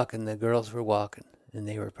stock, and the girls were walking, and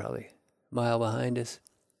they were probably a mile behind us.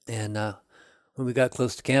 And when we got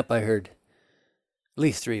close to camp, I heard at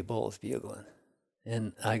least 3 bulls bugling,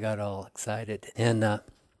 and I got all excited and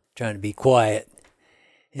trying to be quiet.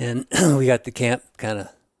 And we got the camp kind of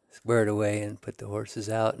squared away and put the horses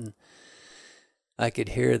out, and I could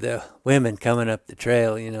hear the women coming up the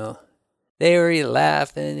trail, you know. They were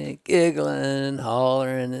laughing and giggling and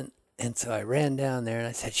hollering, and so I ran down there and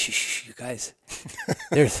I said, shh, you guys,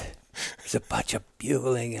 there's a bunch of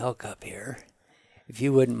bugling elk up here. If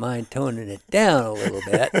you wouldn't mind toning it down a little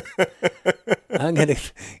bit, I'm going to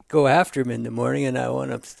go after them in the morning, and I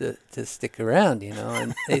want them to stick around, you know.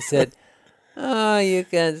 And they said, oh, you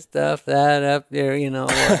can stuff that up there, you know.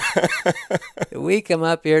 We come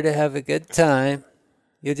up here to have a good time.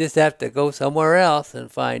 You just have to go somewhere else and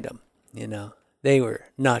find them, you know. They were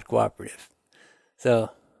not cooperative.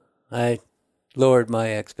 So I lowered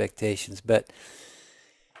my expectations. But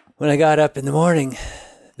when I got up in the morning,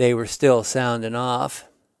 they were still sounding off.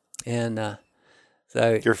 And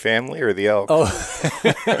so Your family or the elk? Oh,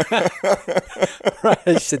 right,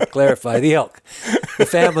 I should clarify. The elk. The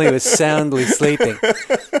family was soundly sleeping.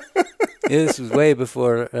 This was way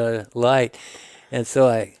before light. And so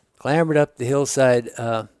I clambered up the hillside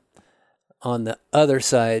on the other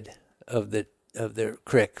side of the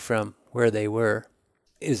creek from where they were.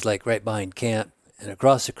 It was like right behind camp, and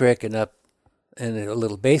across the creek and up in a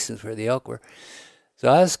little basin where the elk were. So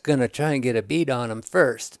I was going to try and get a bead on them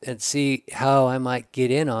first and see how I might get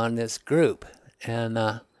in on this group. And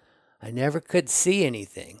I never could see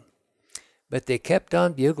anything. But they kept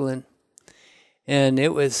on bugling. And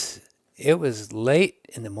it was late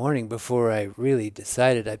in the morning before I really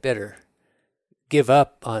decided I better give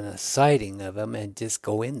up on a sighting of them and just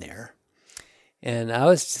go in there. And I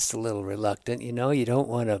was just a little reluctant. You know, you don't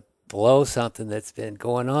want to blow something that's been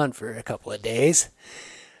going on for a couple of days.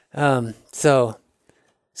 So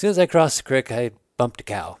as soon as I crossed the creek, I bumped a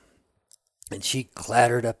cow. And she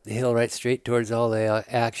clattered up the hill right straight towards all the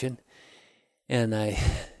action. And I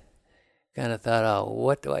kind of thought, oh,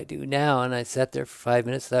 what do I do now? And I sat there for 5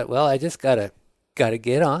 minutes, thought, well, I just got to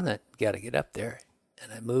get on it, got to get up there.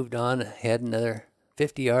 And I moved on ahead another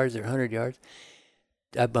 50 yards or 100 yards.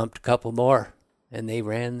 I bumped a couple more, and they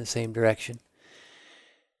ran the same direction.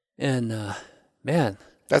 And, man.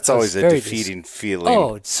 That's always a defeating feeling.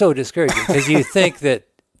 Oh, it's so discouraging because you think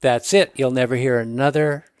that's it. You'll never hear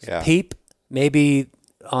another peep. Maybe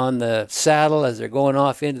on the saddle as they're going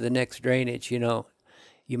off into the next drainage, you know,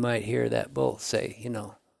 you might hear that bull say, you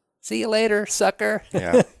know, see you later, sucker.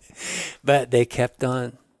 Yeah. But they kept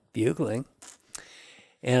on bugling.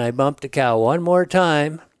 And I bumped a cow one more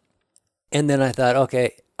time. And then I thought,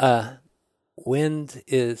 okay, wind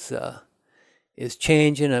is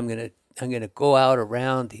changing. I'm gonna go out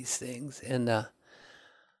around these things. And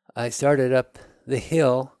I started up the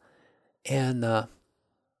hill, and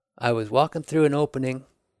I was walking through an opening,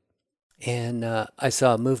 and I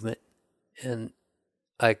saw a movement, and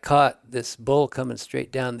I caught this bull coming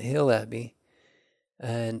straight down the hill at me,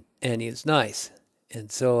 and he was nice,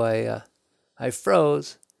 and so I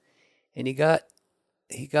froze, and he got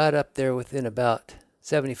up there within about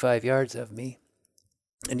 75 yards of me,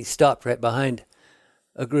 and he stopped right behind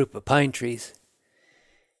a group of pine trees,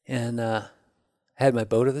 and had my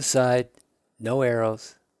bow to the side, no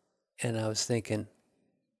arrows, and I was thinking,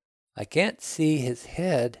 I can't see his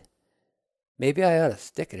head. Maybe I ought to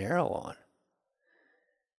stick an arrow on.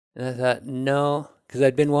 And I thought, no, because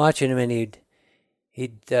I'd been watching him, and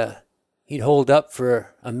he'd hold up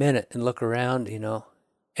for a minute and look around, you know,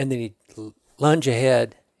 and then he'd lunge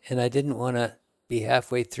ahead, and I didn't want to be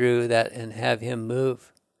halfway through that and have him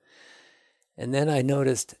move. And then I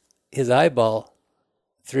noticed his eyeball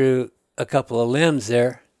through a couple of limbs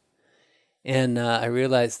there, and I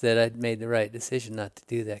realized that I'd made the right decision not to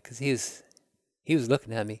do that because he was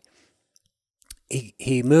looking at me.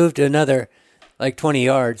 He moved another like 20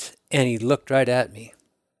 yards, and he looked right at me,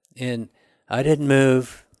 and I didn't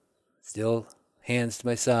move, still hands to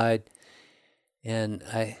my side, and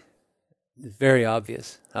it was very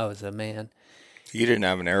obvious I was a man. You didn't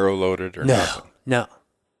have an arrow loaded or nothing? No.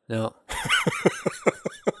 No,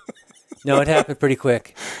 it happened pretty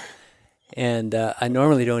quick. And I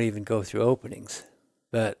normally don't even go through openings,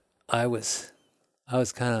 but I was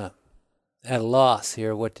kind of at a loss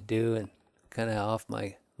here what to do, and kind of off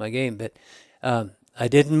my game. But I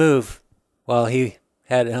didn't move while he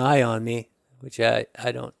had an eye on me, which I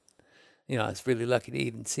don't, I was really lucky to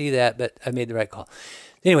even see that, but I made the right call.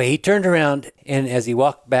 Anyway, he turned around, and as he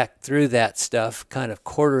walked back through that stuff, kind of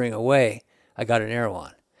quartering away, I got an arrow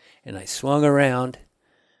on. And I swung around,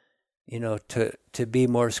 to be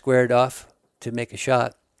more squared off, to make a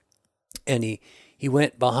shot. And he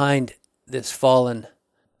went behind this fallen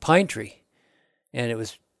pine tree, and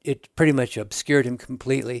it pretty much obscured him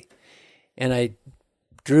completely. And I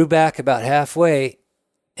drew back about halfway,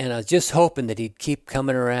 and I was just hoping that he'd keep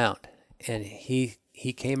coming around. And he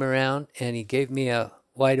came around, and he gave me a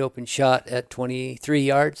wide open shot at 23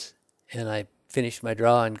 yards, and I finished my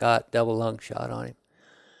draw and got double lung shot on him.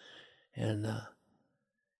 And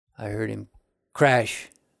I heard him crash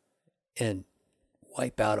and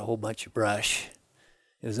wipe out a whole bunch of brush.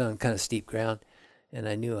 It was on kind of steep ground, and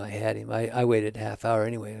I knew I had him. I waited a half hour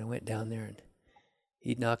anyway, and I went down there, and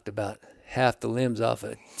he knocked about half the limbs off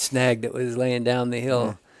a snag that was laying down the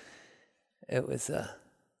hill. It was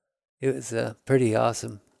a pretty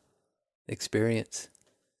awesome experience,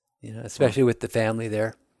 especially with the family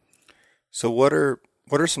there. So what are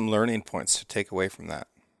some learning points to take away from that?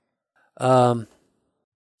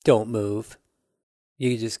 Don't move.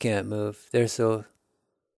 You just can't move. They're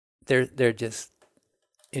just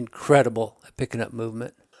incredible at picking up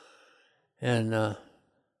movement. And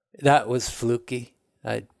that was fluky.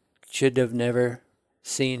 I should have never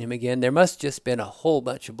seen him again. There must just been a whole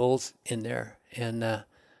bunch of bulls in there, and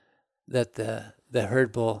that the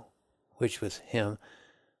herd bull, which was him,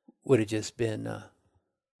 would have just been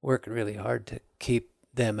working really hard to keep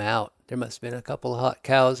them out. There must have been a couple of hot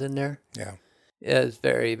cows in there. Yeah. It was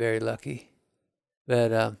very, very lucky.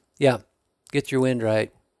 But, get your wind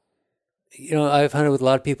right. I've hunted with a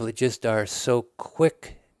lot of people that just are so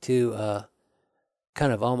quick to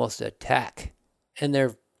kind of almost attack. And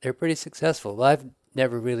they're pretty successful. I've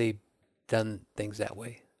never really done things that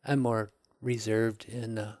way. I'm more reserved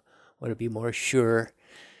and want to be more sure.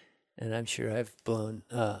 And I'm sure I've blown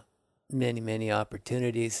many, many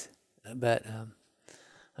opportunities. But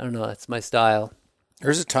I don't know. That's my style.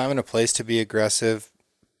 There's a time and a place to be aggressive,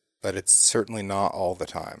 but it's certainly not all the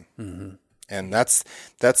time. Mm-hmm. And that's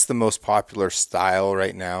the most popular style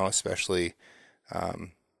right now, especially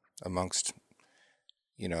amongst,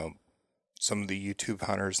 some of the YouTube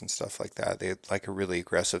hunters and stuff like that. They like a really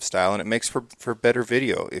aggressive style, and it makes for better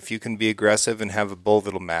video. If you can be aggressive and have a bull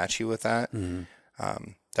that'll match you with that,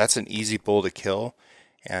 that's an easy bull to kill,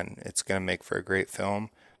 and it's going to make for a great film.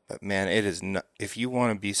 But man, it is not, if you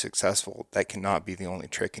want to be successful, that cannot be the only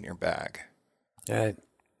trick in your bag. Right.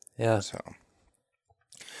 Yeah. So,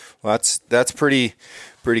 well, that's pretty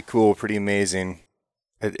cool, pretty amazing.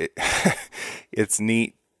 It's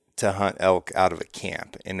neat to hunt elk out of a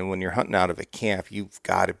camp, and when you're hunting out of a camp, you've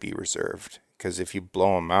got to be reserved, because if you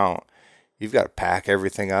blow them out, you've got to pack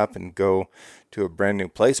everything up and go to a brand new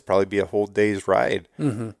place. Probably be a whole day's ride.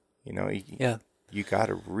 Mm-hmm. You got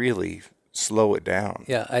to really slow it down.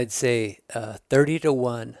 Yeah, I'd say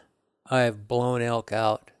 30-1. I've blown elk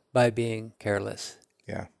out by being careless.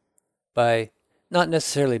 Yeah. By not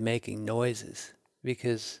necessarily making noises,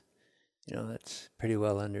 because, that's pretty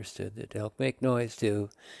well understood that elk make noise too,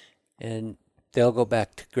 and they'll go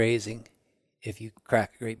back to grazing if you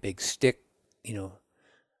crack a great big stick,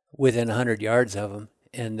 within 100 yards of them,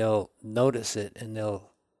 and they'll notice it, and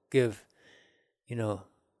they'll give,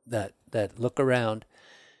 that look around.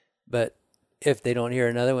 But if they don't hear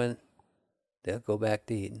another one, they'll go back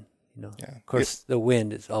to eating. Yeah. Of course, the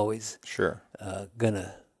wind is always sure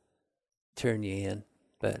gonna turn you in.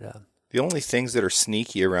 But the only things that are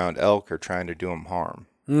sneaky around elk are trying to do them harm.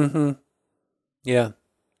 Mm-hmm. Yeah.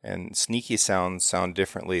 And sneaky sounds sound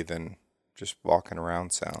differently than just walking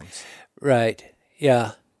around sounds. Right.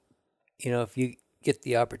 Yeah. If you get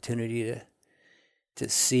the opportunity to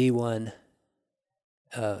see one,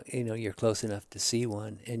 you're close enough to see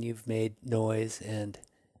one, and you've made noise, and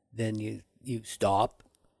then you stop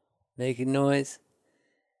making noise,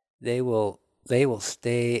 they will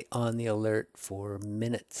stay on the alert for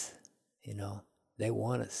minutes. They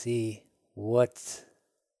want to see what's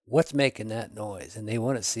making that noise, and they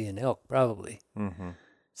want to see an elk probably,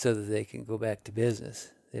 so that they can go back to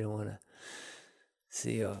business. They don't want to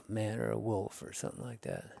see a man or a wolf or something like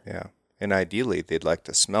that. Yeah, and ideally they'd like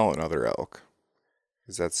to smell another elk,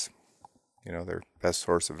 because that's their best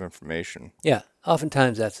source of information. Yeah,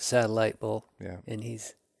 oftentimes that's a satellite bull. Yeah, and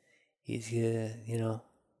he's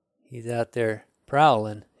out there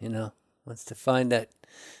prowling. Wants to find that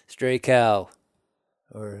stray cow,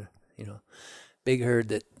 or big herd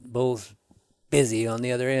that bull's busy on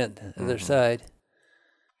the other end, other side.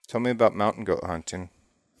 Tell me about mountain goat hunting.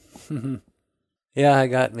 Yeah, I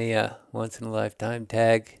got me a once-in-a-lifetime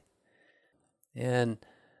tag, and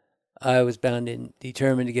I was bound and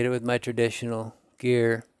determined to get it with my traditional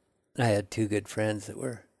gear. I had two good friends that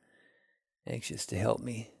were anxious to help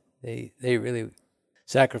me. They really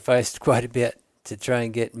sacrificed quite a bit to try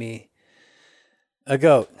and get me a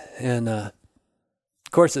goat. And of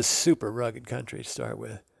course, it's super rugged country to start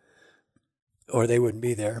with, or they wouldn't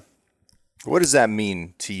be there. What does that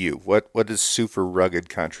mean to you? What does super rugged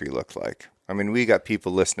country look like? I mean, we got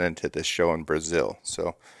people listening to this show in Brazil,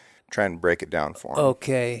 so try and break it down for them.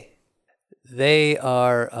 Okay. They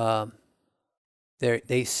are,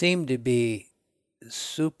 they seem to be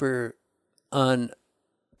super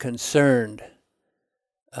unconcerned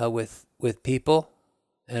with people,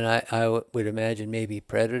 and I would imagine maybe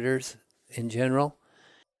predators in general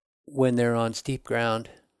when they're on steep ground.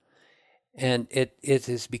 And it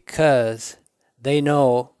is because they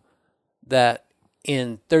know that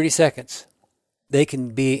in 30 seconds they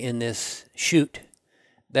can be in this chute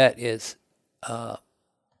that is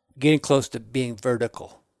getting close to being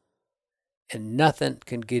vertical, and nothing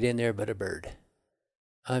can get in there but a bird.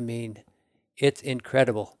 I mean, it's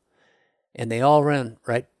incredible. And they all run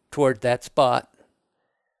right toward that spot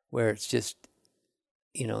where it's just,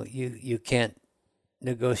 you can't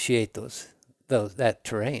negotiate that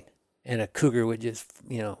terrain. And a cougar would just,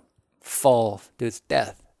 fall to its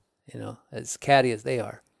death, as catty as they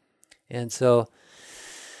are. And so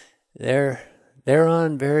they're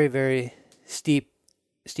on very, very steep,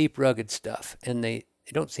 rugged stuff, and they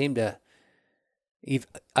don't seem to.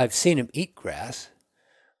 I've seen them eat grass,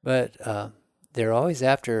 but they're always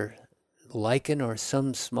after lichen or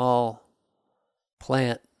some small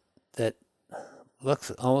plant that looks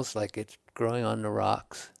almost like it's growing on the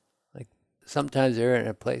rocks. Like sometimes they're in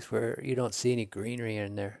a place where you don't see any greenery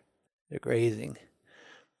in there. They're grazing,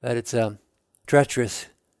 but it's treacherous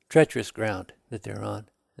ground that they're on,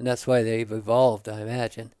 and that's why they've evolved, I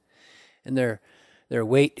imagine. And their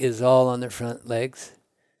weight is all on their front legs,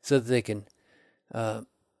 so that they can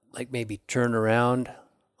maybe turn around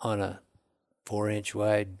on a 4-inch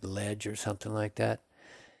wide ledge or something like that.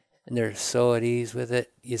 And they're so at ease with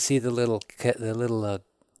it. You see the little what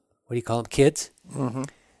do you call them, kids? Mm-hmm.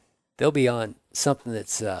 They'll be on something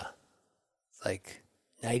that's like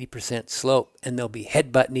 90% slope, and they'll be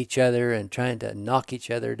headbutting each other and trying to knock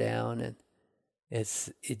each other down, and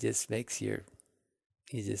it just makes your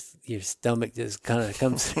stomach just kind of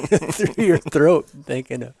comes through your throat,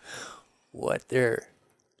 thinking of what they're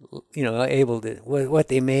able to, what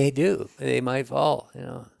they may do. They might fall.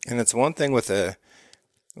 And it's one thing with a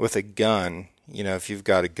gun. If you've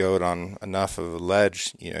got a goat on enough of a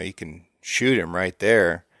ledge, you can shoot him right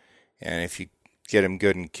there, and if you get him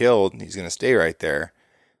good and killed, he's going to stay right there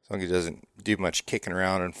as long as he doesn't do much kicking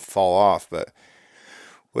around and fall off. But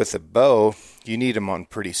with a bow, you need him on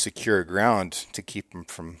pretty secure ground to keep him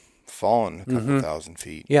from falling a couple thousand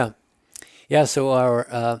feet. Yeah. So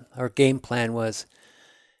our game plan was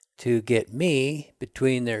to get me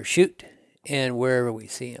between their chute and wherever we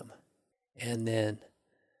see them, and then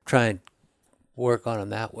try and work on them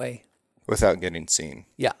that way without getting seen.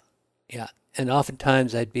 Yeah. And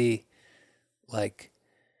oftentimes I'd be like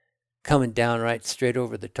coming down right straight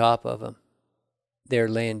over the top of them. They're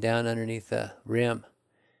laying down underneath the rim,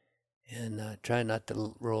 and try not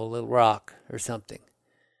to roll a little rock or something.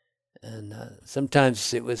 And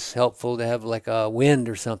sometimes it was helpful to have like a wind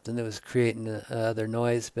or something that was creating other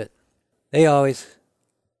noise, but they always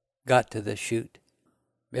got to the chute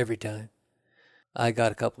every time. I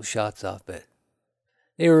got a couple shots off, but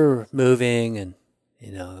they were moving, and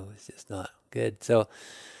it was just not good. So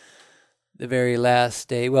the very last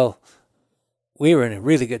day, we were in a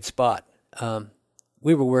really good spot.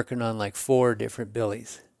 We were working on like 4 different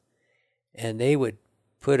billies, and they would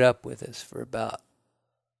put up with us for about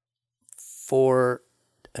 4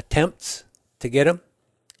 attempts to get them,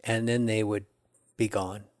 and then they would be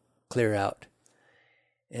gone, clear out.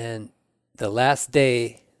 And the last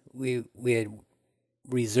day, we had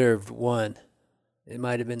reserved one. It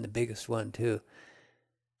might have been the biggest one too,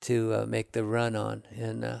 to make the run on,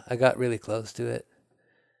 and I got really close to it.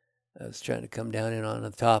 I was trying to come down in on the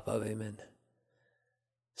top of him, and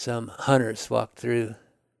some hunters walked through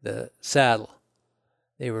the saddle.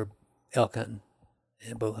 They were elk hunting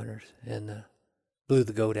and bow hunters, and blew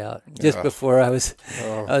the goat out just before I was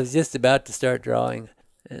just about to start drawing,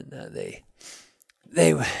 and they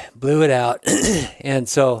blew it out. And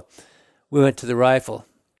so we went to the rifle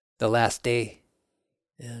the last day,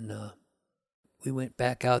 and we went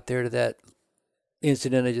back out there to that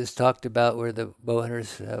incident I just talked about where the bow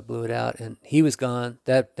hunters blew it out, and he was gone.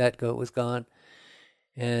 That goat was gone.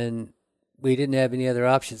 And we didn't have any other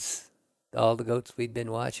options. All the goats we'd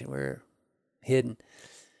been watching were hidden.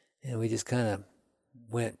 And we just kind of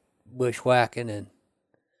went bushwhacking and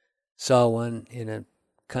saw one in a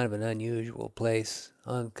kind of an unusual place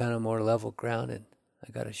on kind of more level ground. And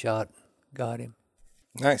I got a shot, got him.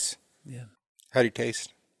 Nice. Yeah. How do you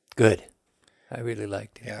taste? Good. I really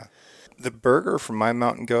liked it. Yeah. The burger from my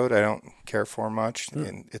mountain goat, I don't care for much.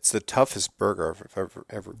 And it's the toughest burger I've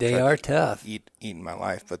ever They tried are to tough. eat in my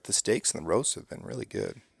life. But the steaks and the roasts have been really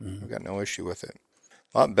good. I've got no issue with it.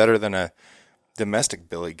 A lot better than a domestic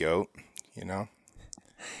billy goat, you know?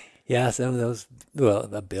 Yeah, some of those, well,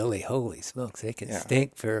 the billy, holy smokes, they can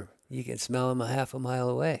stink you can smell them a half a mile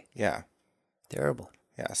away. Yeah. Terrible.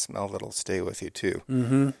 Yeah, smell that'll stay with you too.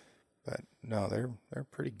 Mm-hmm. But no, they're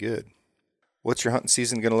pretty good. What's your hunting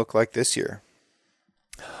season going to look like this year?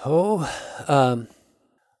 Oh,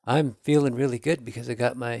 I'm feeling really good because I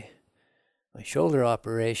got my shoulder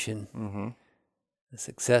operation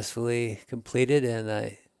successfully completed, and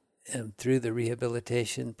I am through the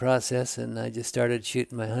rehabilitation process, and I just started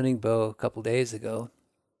shooting my hunting bow a couple days ago.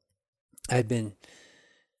 I've been,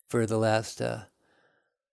 for the last 2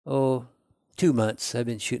 months, I've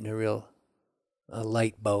been shooting a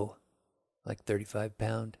light bow, like 35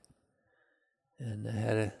 pound. And I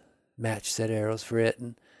had a match set arrows for it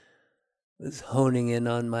and was honing in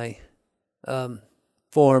on my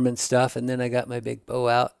form and stuff. And then I got my big bow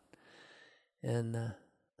out, and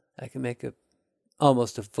I can make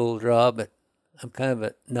almost a full draw, but I'm kind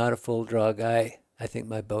of not a full draw guy. I think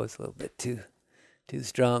my bow is a little bit too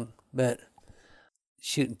strong, but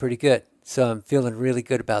shooting pretty good. So I'm feeling really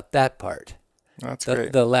good about that part. That's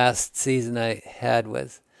great. The last season I had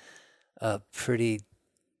was pretty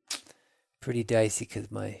dicey because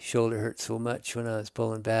my shoulder hurt so much when I was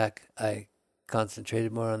pulling back. I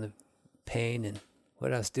concentrated more on the pain and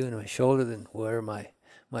what I was doing to my shoulder than where my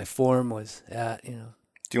form was at, you know.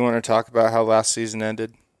 Do you want to talk about how last season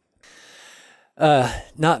ended?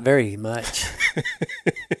 Not very much.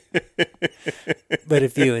 But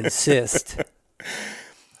if you insist.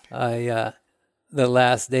 The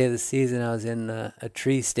last day of the season, I was in a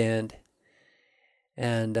tree stand,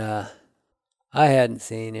 and I hadn't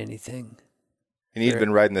seen anything. And you'd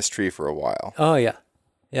been riding this tree for a while. Oh, yeah.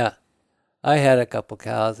 Yeah. I had a couple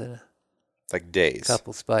cows and like days. A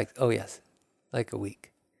couple spikes. Oh, yes. Like a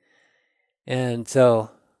week. And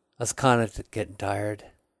so I was kind of getting tired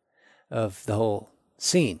of the whole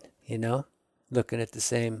scene, you know, looking at the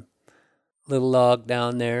same little log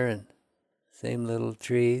down there and same little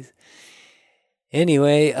trees.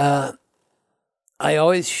 Anyway, I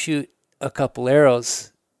always shoot a couple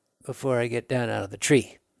arrows before I get down out of the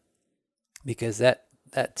tree, because that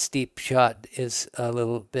steep shot is a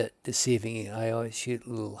little bit deceiving. I always shoot a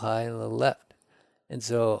little high and a little left, and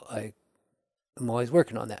so I'm always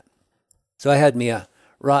working on that. So I had me a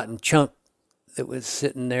rotten chunk that was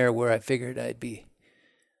sitting there where I figured I'd be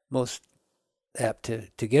most apt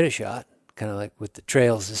to get a shot, kind of like with the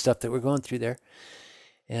trails and stuff that we're going through there.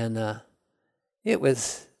 And it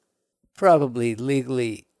was probably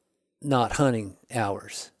legally not hunting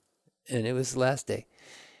hours, and it was the last day.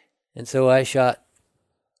 And so I shot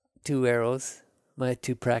 2 arrows, my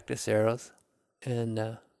 2 practice arrows,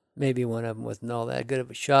 and maybe one of them wasn't all that good of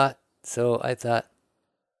a shot. So I thought,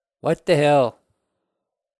 what the hell?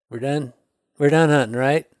 We're done hunting,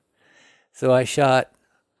 right? So I shot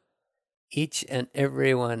each and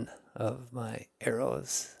every one of my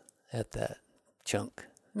arrows at that chunk.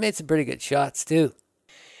 Made some pretty good shots too.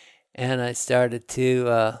 And I started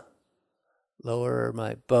to lower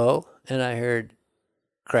my bow, and I heard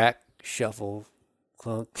crack, shuffle,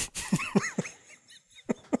 clunk.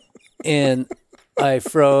 And I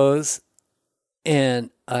froze,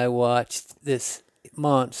 and I watched this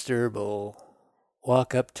monster bull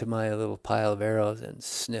walk up to my little pile of arrows and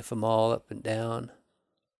sniff them all up and down,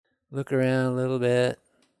 look around a little bit,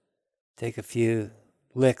 take a few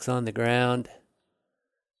licks on the ground,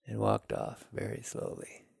 and walked off very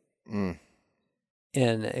slowly. And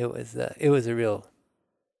it was a real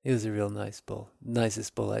nice bull,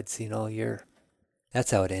 nicest bull I'd seen all year.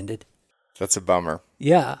 That's how it ended. That's a bummer.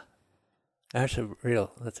 Yeah, that's a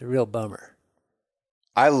real bummer.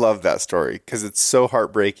 I love that story because it's so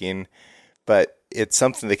heartbreaking, but it's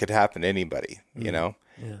something that could happen to anybody, you know?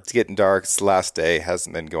 Yeah. It's getting dark. It's the last day.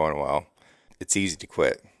 Hasn't been going well. It's easy to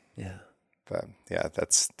quit. Yeah. But, yeah,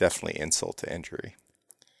 that's definitely insult to injury.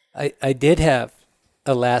 I did have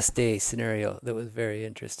a last day scenario that was very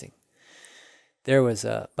interesting. There was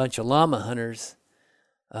a bunch of llama hunters.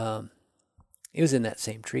 It was in that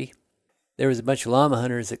same tree. There was a bunch of llama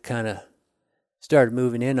hunters that kind of started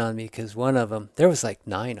moving in on me because one of them, there was like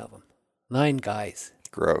 9 of them, 9 guys.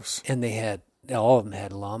 Gross. And all of them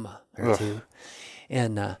had a llama or Ugh. two.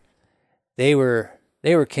 And they were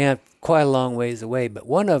camped quite a long ways away, but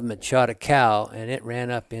one of them had shot a cow, and it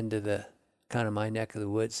ran up into the kind of my neck of the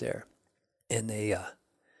woods there. And they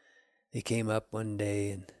came up one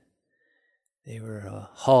day, and they were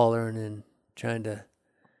hollering and trying to,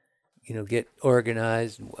 get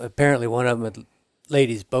organized. Apparently one of them had laid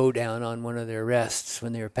his bow down on one of their rests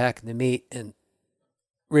when they were packing the meat and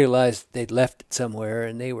realized they'd left it somewhere,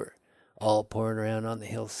 and they were all pouring around on the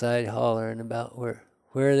hillside hollering about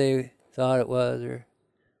where they thought it was or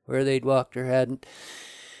where they'd walked or hadn't.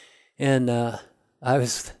 And I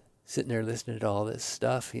was sitting there listening to all this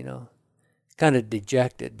stuff, kind of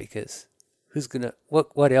dejected, because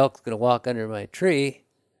what elk's gonna walk under my tree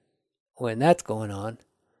when that's going on?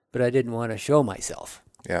 But I didn't want to show myself.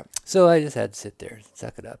 Yeah. So I just had to sit there and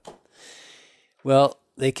suck it up. Well,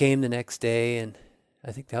 they came the next day, and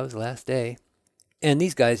I think that was the last day. And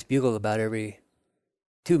these guys bugled about every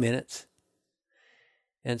 2 minutes.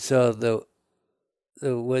 And so the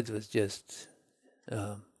woods was just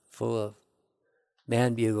full of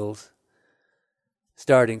man bugles,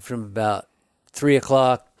 starting from about 3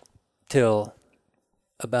 o'clock till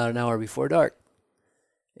about an hour before dark.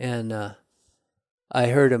 And I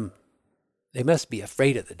heard them. They must be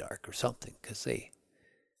afraid of the dark or something, because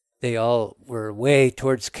they all were way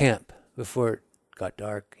towards camp before it got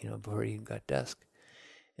dark, before it even got dusk.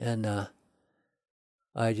 And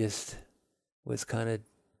I just was kind of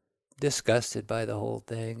disgusted by the whole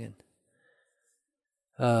thing.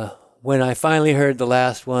 And when I finally heard the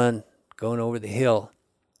last one going over the hill,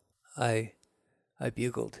 I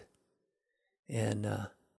bugled. And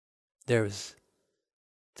there was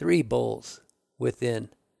 3 bulls within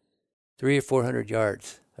 300 or 400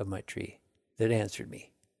 yards of my tree that answered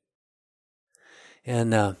me.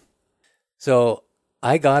 And so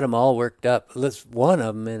I got them all worked up. One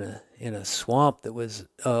of them in a swamp that was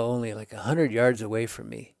only like 100 yards away from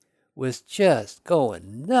me was just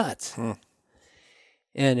going nuts.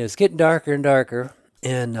 And it was getting darker and darker.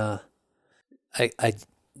 And I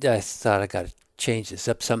thought I got to change this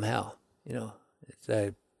up somehow.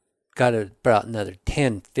 I got about another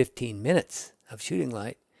 10, 15 minutes of shooting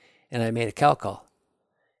light, and I made a cow call.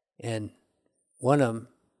 And one of them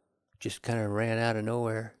just kind of ran out of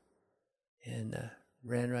nowhere and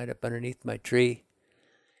ran right up underneath my tree.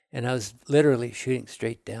 And I was literally shooting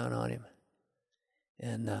straight down on him.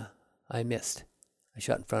 And I missed. I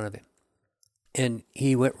shot in front of him. And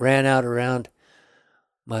he ran out around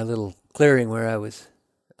my little clearing where I was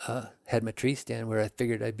had my tree stand, where I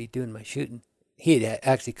figured I'd be doing my shooting. He had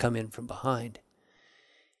actually come in from behind.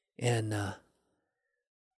 And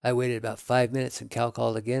I waited about 5 minutes and cow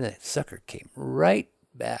called again. And the sucker came right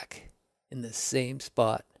back in the same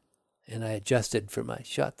spot. And I adjusted for my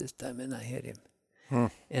shot this time, and I hit him.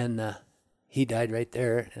 And he died right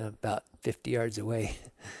there, about 50 yards away.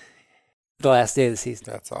 The last day of the season.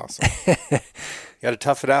 That's awesome. You got to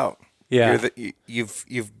tough it out. Yeah.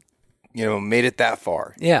 You've made it that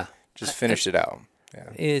far. Yeah. Just finished it out. Yeah.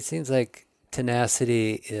 It seems like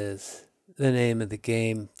tenacity is the name of the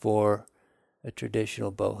game for a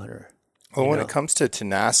traditional bow hunter. Well, when it comes to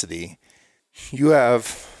tenacity, you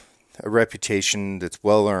have a reputation that's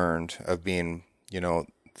well earned of being,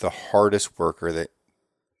 the hardest worker that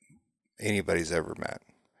anybody's ever met.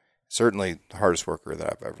 Certainly the hardest worker that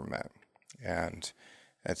I've ever met. And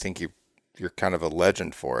I think you're kind of a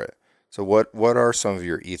legend for it. So what are some of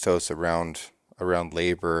your ethos around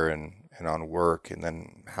labor and on work, and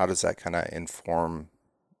then how does that kind of inform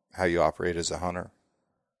how you operate as a hunter?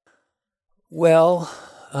 Well,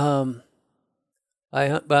 I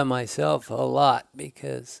hunt by myself a lot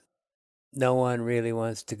because no one really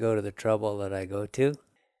wants to go to the trouble that I go to.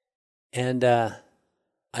 And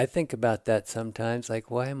I think about that sometimes, like,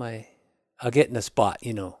 I'll get in a spot,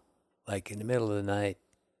 like in the middle of the night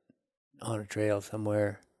on a trail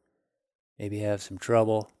somewhere, maybe have some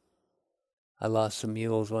trouble. I lost some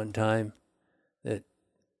mules one time that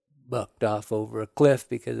bucked off over a cliff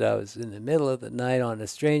because I was in the middle of the night on a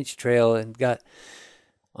strange trail and got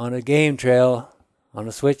on a game trail on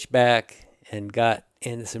a switchback and got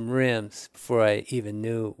into some rims before I even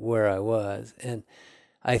knew where I was. And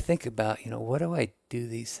I think about, what do I do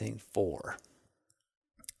these things for?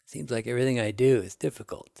 Seems like everything I do is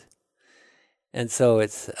difficult. And so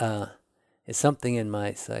it's something in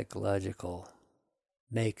my psychological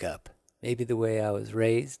makeup. Maybe the way I was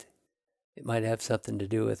raised. It might have something to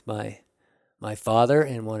do with my father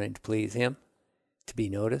and wanting to please him, to be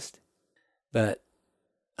noticed. But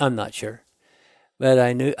I'm not sure. But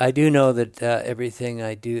I do know that everything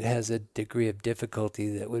I do has a degree of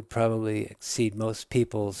difficulty that would probably exceed most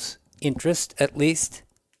people's interest at least.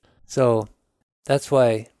 So that's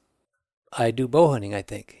why I do bow hunting, I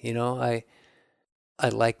think. I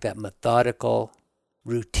like that methodical,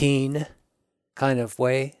 routine kind of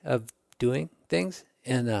way of doing things.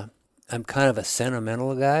 And I'm kind of a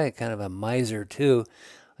sentimental guy, kind of a miser too.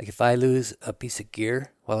 Like if I lose a piece of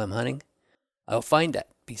gear while I'm hunting, I'll find that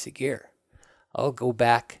piece of gear. I'll go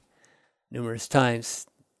back numerous times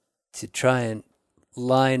to try and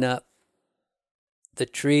line up the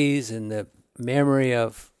trees and the memory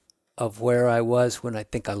of where I was when I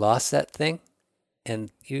think I lost that thing, and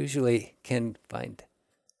usually can find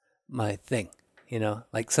my thing,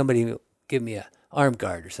 like somebody will give me a arm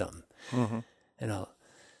guard or something, and I'll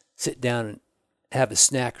sit down and have a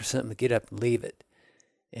snack or something, get up and leave it,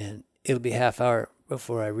 and it'll be half hour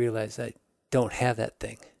before I realize I don't have that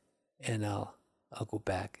thing, and I'll go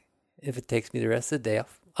back. If it takes me the rest of the day,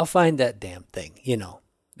 I'll find that damn thing,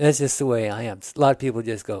 That's just the way I am. A lot of people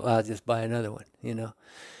just go, I'll just buy another one,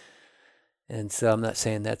 And so I'm not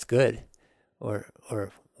saying that's good or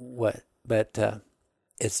what, but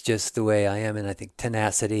it's just the way I am. And I think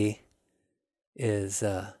tenacity is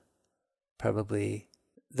probably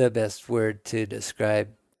the best word to describe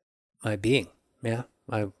my being. Yeah,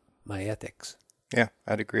 my ethics. Yeah,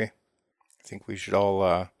 I'd agree. I think we should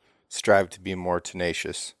all strive to be more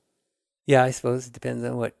tenacious. Yeah, I suppose it depends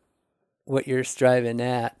on what you're striving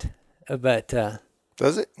at. But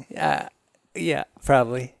does it? Yeah,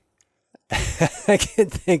 probably. I can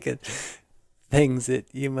think of things that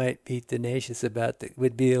you might be tenacious about that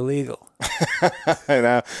would be illegal. I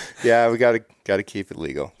know. Yeah, we got to keep it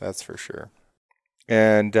legal. That's for sure.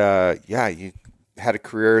 And you had a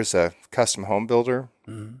career as a custom home builder.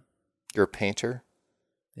 Mm-hmm. You're a painter.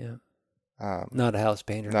 Yeah. Not a house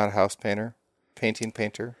painter. Not a house painter. Painting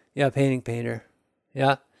painter. Yeah, painting painter.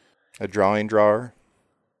 Yeah. A drawing drawer.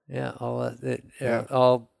 Yeah,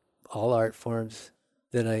 all art forms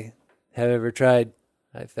that I have ever tried.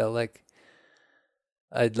 I felt like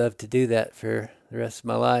I'd love to do that for the rest of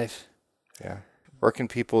my life. Yeah. Where can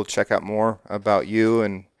people check out more about you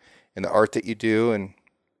and the art that you do? And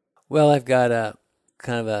well, I've got a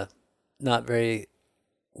kind of a not very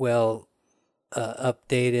well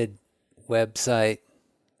updated website.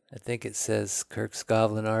 I think it says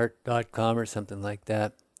kirkscovlinart.com or something like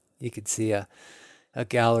that. You could see a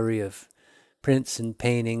gallery of prints and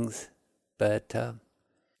paintings, but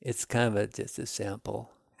it's kind of just a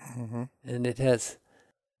sample. Mm-hmm. And it has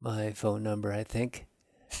my phone number, I think.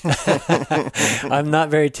 I'm not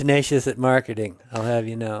very tenacious at marketing, I'll have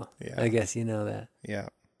you know. Yeah. I guess you know that. Yeah.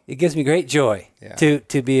 It gives me great joy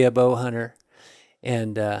to be a bow hunter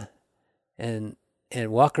and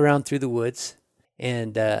walk around through the woods.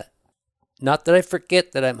 And not that I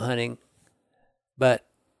forget that I'm hunting, but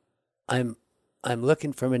I'm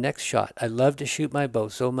looking for my next shot. I love to shoot my bow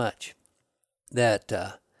so much that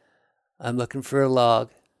I'm looking for a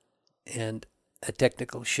log and a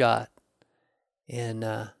technical shot, and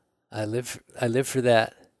I live for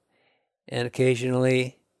that. And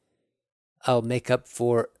occasionally, I'll make up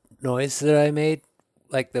for noise that I made,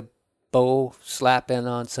 like the bow slapping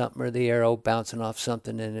on something or the arrow bouncing off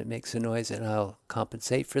something and it makes a noise, and I'll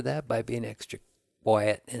compensate for that by being extra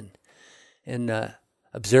quiet and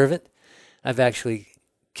observant. I've actually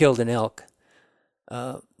killed an elk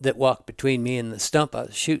that walked between me and the stump I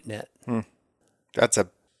was shooting at. That's a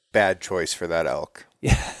bad choice for that elk.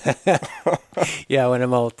 Yeah. Yeah, when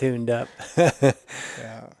I'm all tuned up.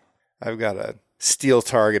 Yeah. I've got a steel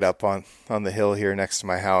target up on the hill here next to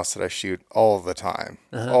my house that I shoot all the time.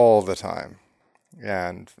 Uh-huh. All the time.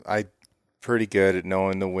 And I'm pretty good at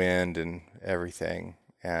knowing the wind and everything.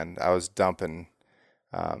 And I was dumping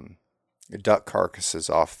duck carcasses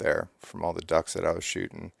off there from all the ducks that I was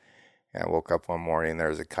shooting. And I woke up one morning and there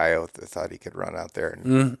was a coyote that thought he could run out there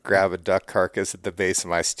and grab a duck carcass at the base of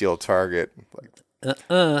my steel target. Like,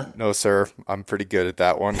 no, sir, I'm pretty good at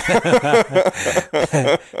that one.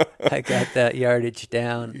 I got that yardage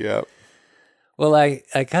down. Yep. Well, I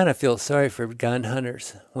kind of feel sorry for gun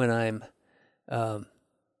hunters when I'm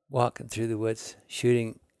walking through the woods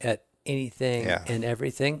shooting at anything and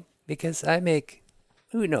everything, because I make,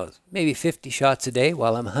 who knows, maybe 50 shots a day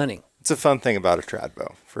while I'm hunting. It's a fun thing about a trad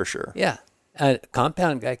bow, for sure. Yeah. A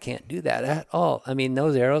compound guy can't do that at all. I mean,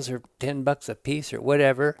 those arrows are $10 a piece or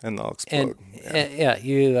whatever. And they'll explode. And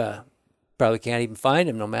you probably can't even find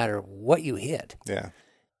them no matter what you hit. Yeah.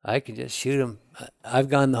 I can just shoot them. I've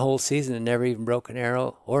gone the whole season and never even broke an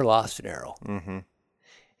arrow or lost an arrow. Mm-hmm.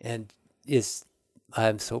 And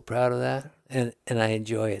I'm so proud of that. And I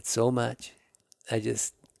enjoy it so much. I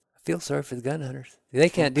just feel sorry for the gun hunters. They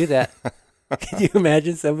can't do that. Can you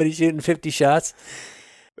imagine somebody shooting 50 shots?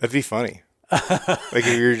 That'd be funny. Like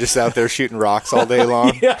if you're just out there shooting rocks all day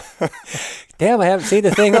long. Yeah. Damn, I haven't seen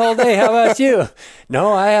the thing all day. How about you?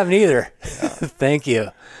 No, I haven't either. Thank you.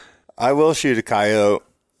 I will shoot a coyote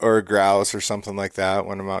or a grouse or something like that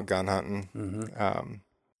when I'm out gun hunting. Mm-hmm.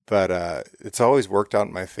 But it's always worked out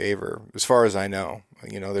in my favor, as far as I know.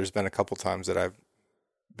 You know, there's been a couple times that I've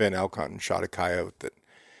been elk hunting, shot a coyote that,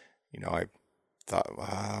 you know, I thought,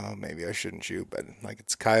 well, maybe I shouldn't shoot, but like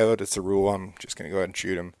it's a coyote, it's a rule. I'm just going to go ahead and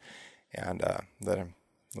shoot him. And then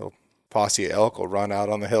a little posse of elk will run out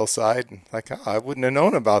on the hillside. And like, I wouldn't have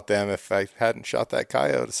known about them if I hadn't shot that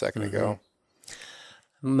coyote a second ago.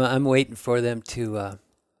 I'm waiting for them to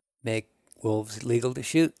make wolves legal to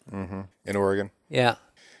shoot. Mm-hmm. In Oregon. Yeah.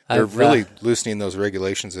 They're really loosening those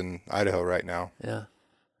regulations in Idaho right now. Yeah.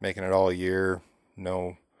 Making it all a year.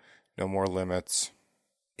 No more limits.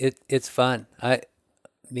 It's fun.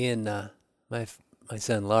 Me and my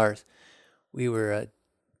son Lars, we were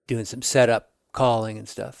doing some setup calling and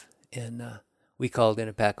stuff, and we called in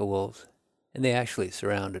a pack of wolves, and they actually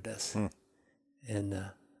surrounded us,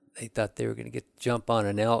 and they thought they were going to jump on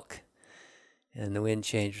an elk, and the wind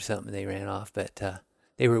changed or something, and they ran off, but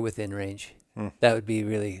they were within range. That would be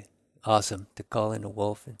really awesome to call in a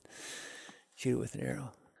wolf and shoot it with an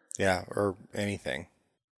arrow. Yeah, or anything.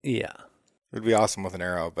 Yeah. It would be awesome with an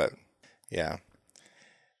arrow, but yeah.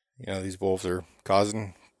 You know, these wolves are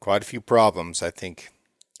causing quite a few problems. I think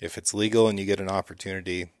if it's legal and you get an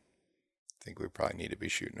opportunity, I think we probably need to be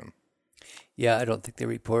shooting them. Yeah, I don't think they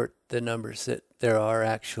report the numbers that there are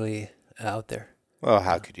actually out there. Well,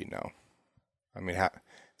 how could you know? I mean,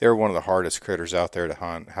 they're one of the hardest critters out there to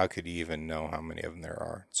hunt. How could you even know how many of them there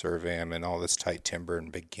are? Survey them in all this tight timber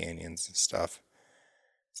and big canyons and stuff.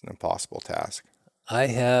 It's an impossible task. I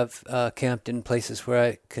have camped in places where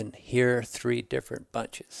I can hear 3 different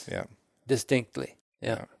bunches. Yeah. Distinctly.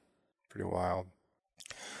 Yeah. Pretty wild.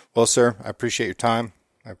 Well, sir, I appreciate your time.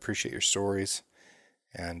 I appreciate your stories.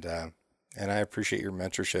 And I appreciate your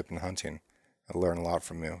mentorship in hunting. I learn a lot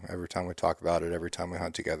from you. Every time we talk about it, every time we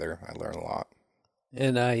hunt together, I learn a lot.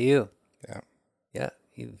 And you. Yeah. Yeah,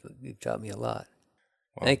 you've taught me a lot.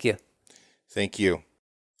 Well, thank you. Thank you.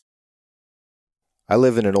 I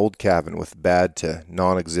live in an old cabin with bad to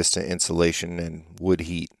non-existent insulation and wood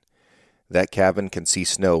heat. That cabin can see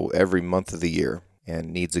snow every month of the year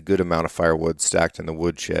and needs a good amount of firewood stacked in the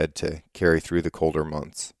woodshed to carry through the colder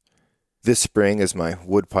months. This spring, as my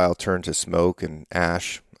woodpile turned to smoke and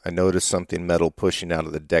ash, I noticed something metal pushing out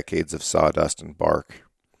of the decades of sawdust and bark.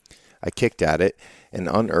 I kicked at it and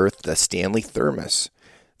unearthed a Stanley thermos.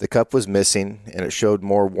 The cup was missing, and it showed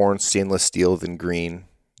more worn stainless steel than green.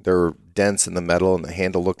 There were dents in the metal, and the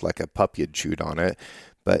handle looked like a puppy had chewed on it,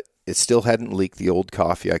 but it still hadn't leaked the old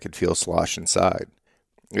coffee I could feel slosh inside.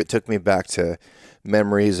 It took me back to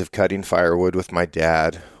memories of cutting firewood with my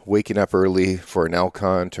dad, waking up early for an elk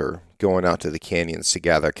hunt, or going out to the canyons to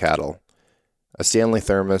gather cattle. A Stanley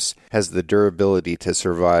thermos has the durability to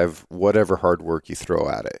survive whatever hard work you throw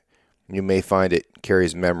at it. You may find it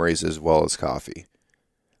carries memories as well as coffee.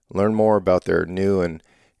 Learn more about their new and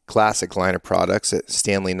classic line of products at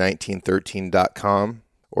stanley1913.com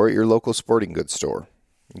or at your local sporting goods store.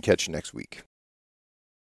 And catch you next week.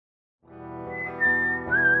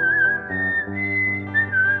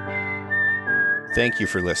 Thank you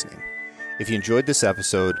for listening. If you enjoyed this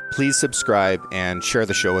episode, please subscribe and share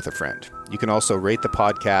the show with a friend. You can also rate the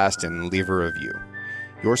podcast and leave a review.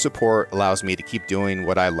 Your support allows me to keep doing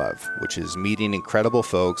what I love, which is meeting incredible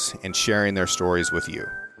folks and sharing their stories with you.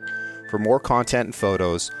 For more content and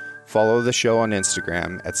photos, follow the show on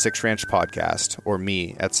Instagram at Six Ranch Podcast or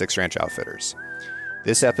me at Six Ranch Outfitters.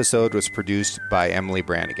 This episode was produced by Emily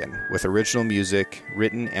Brannigan, with original music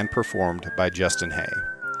written and performed by Justin Hay.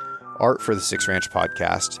 Art for the Six Ranch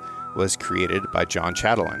Podcast was created by John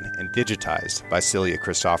Chatelain and digitized by Celia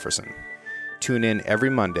Christofferson. Tune in every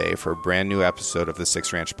Monday for a brand new episode of the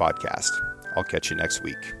Six Ranch Podcast. I'll catch you next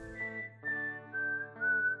week.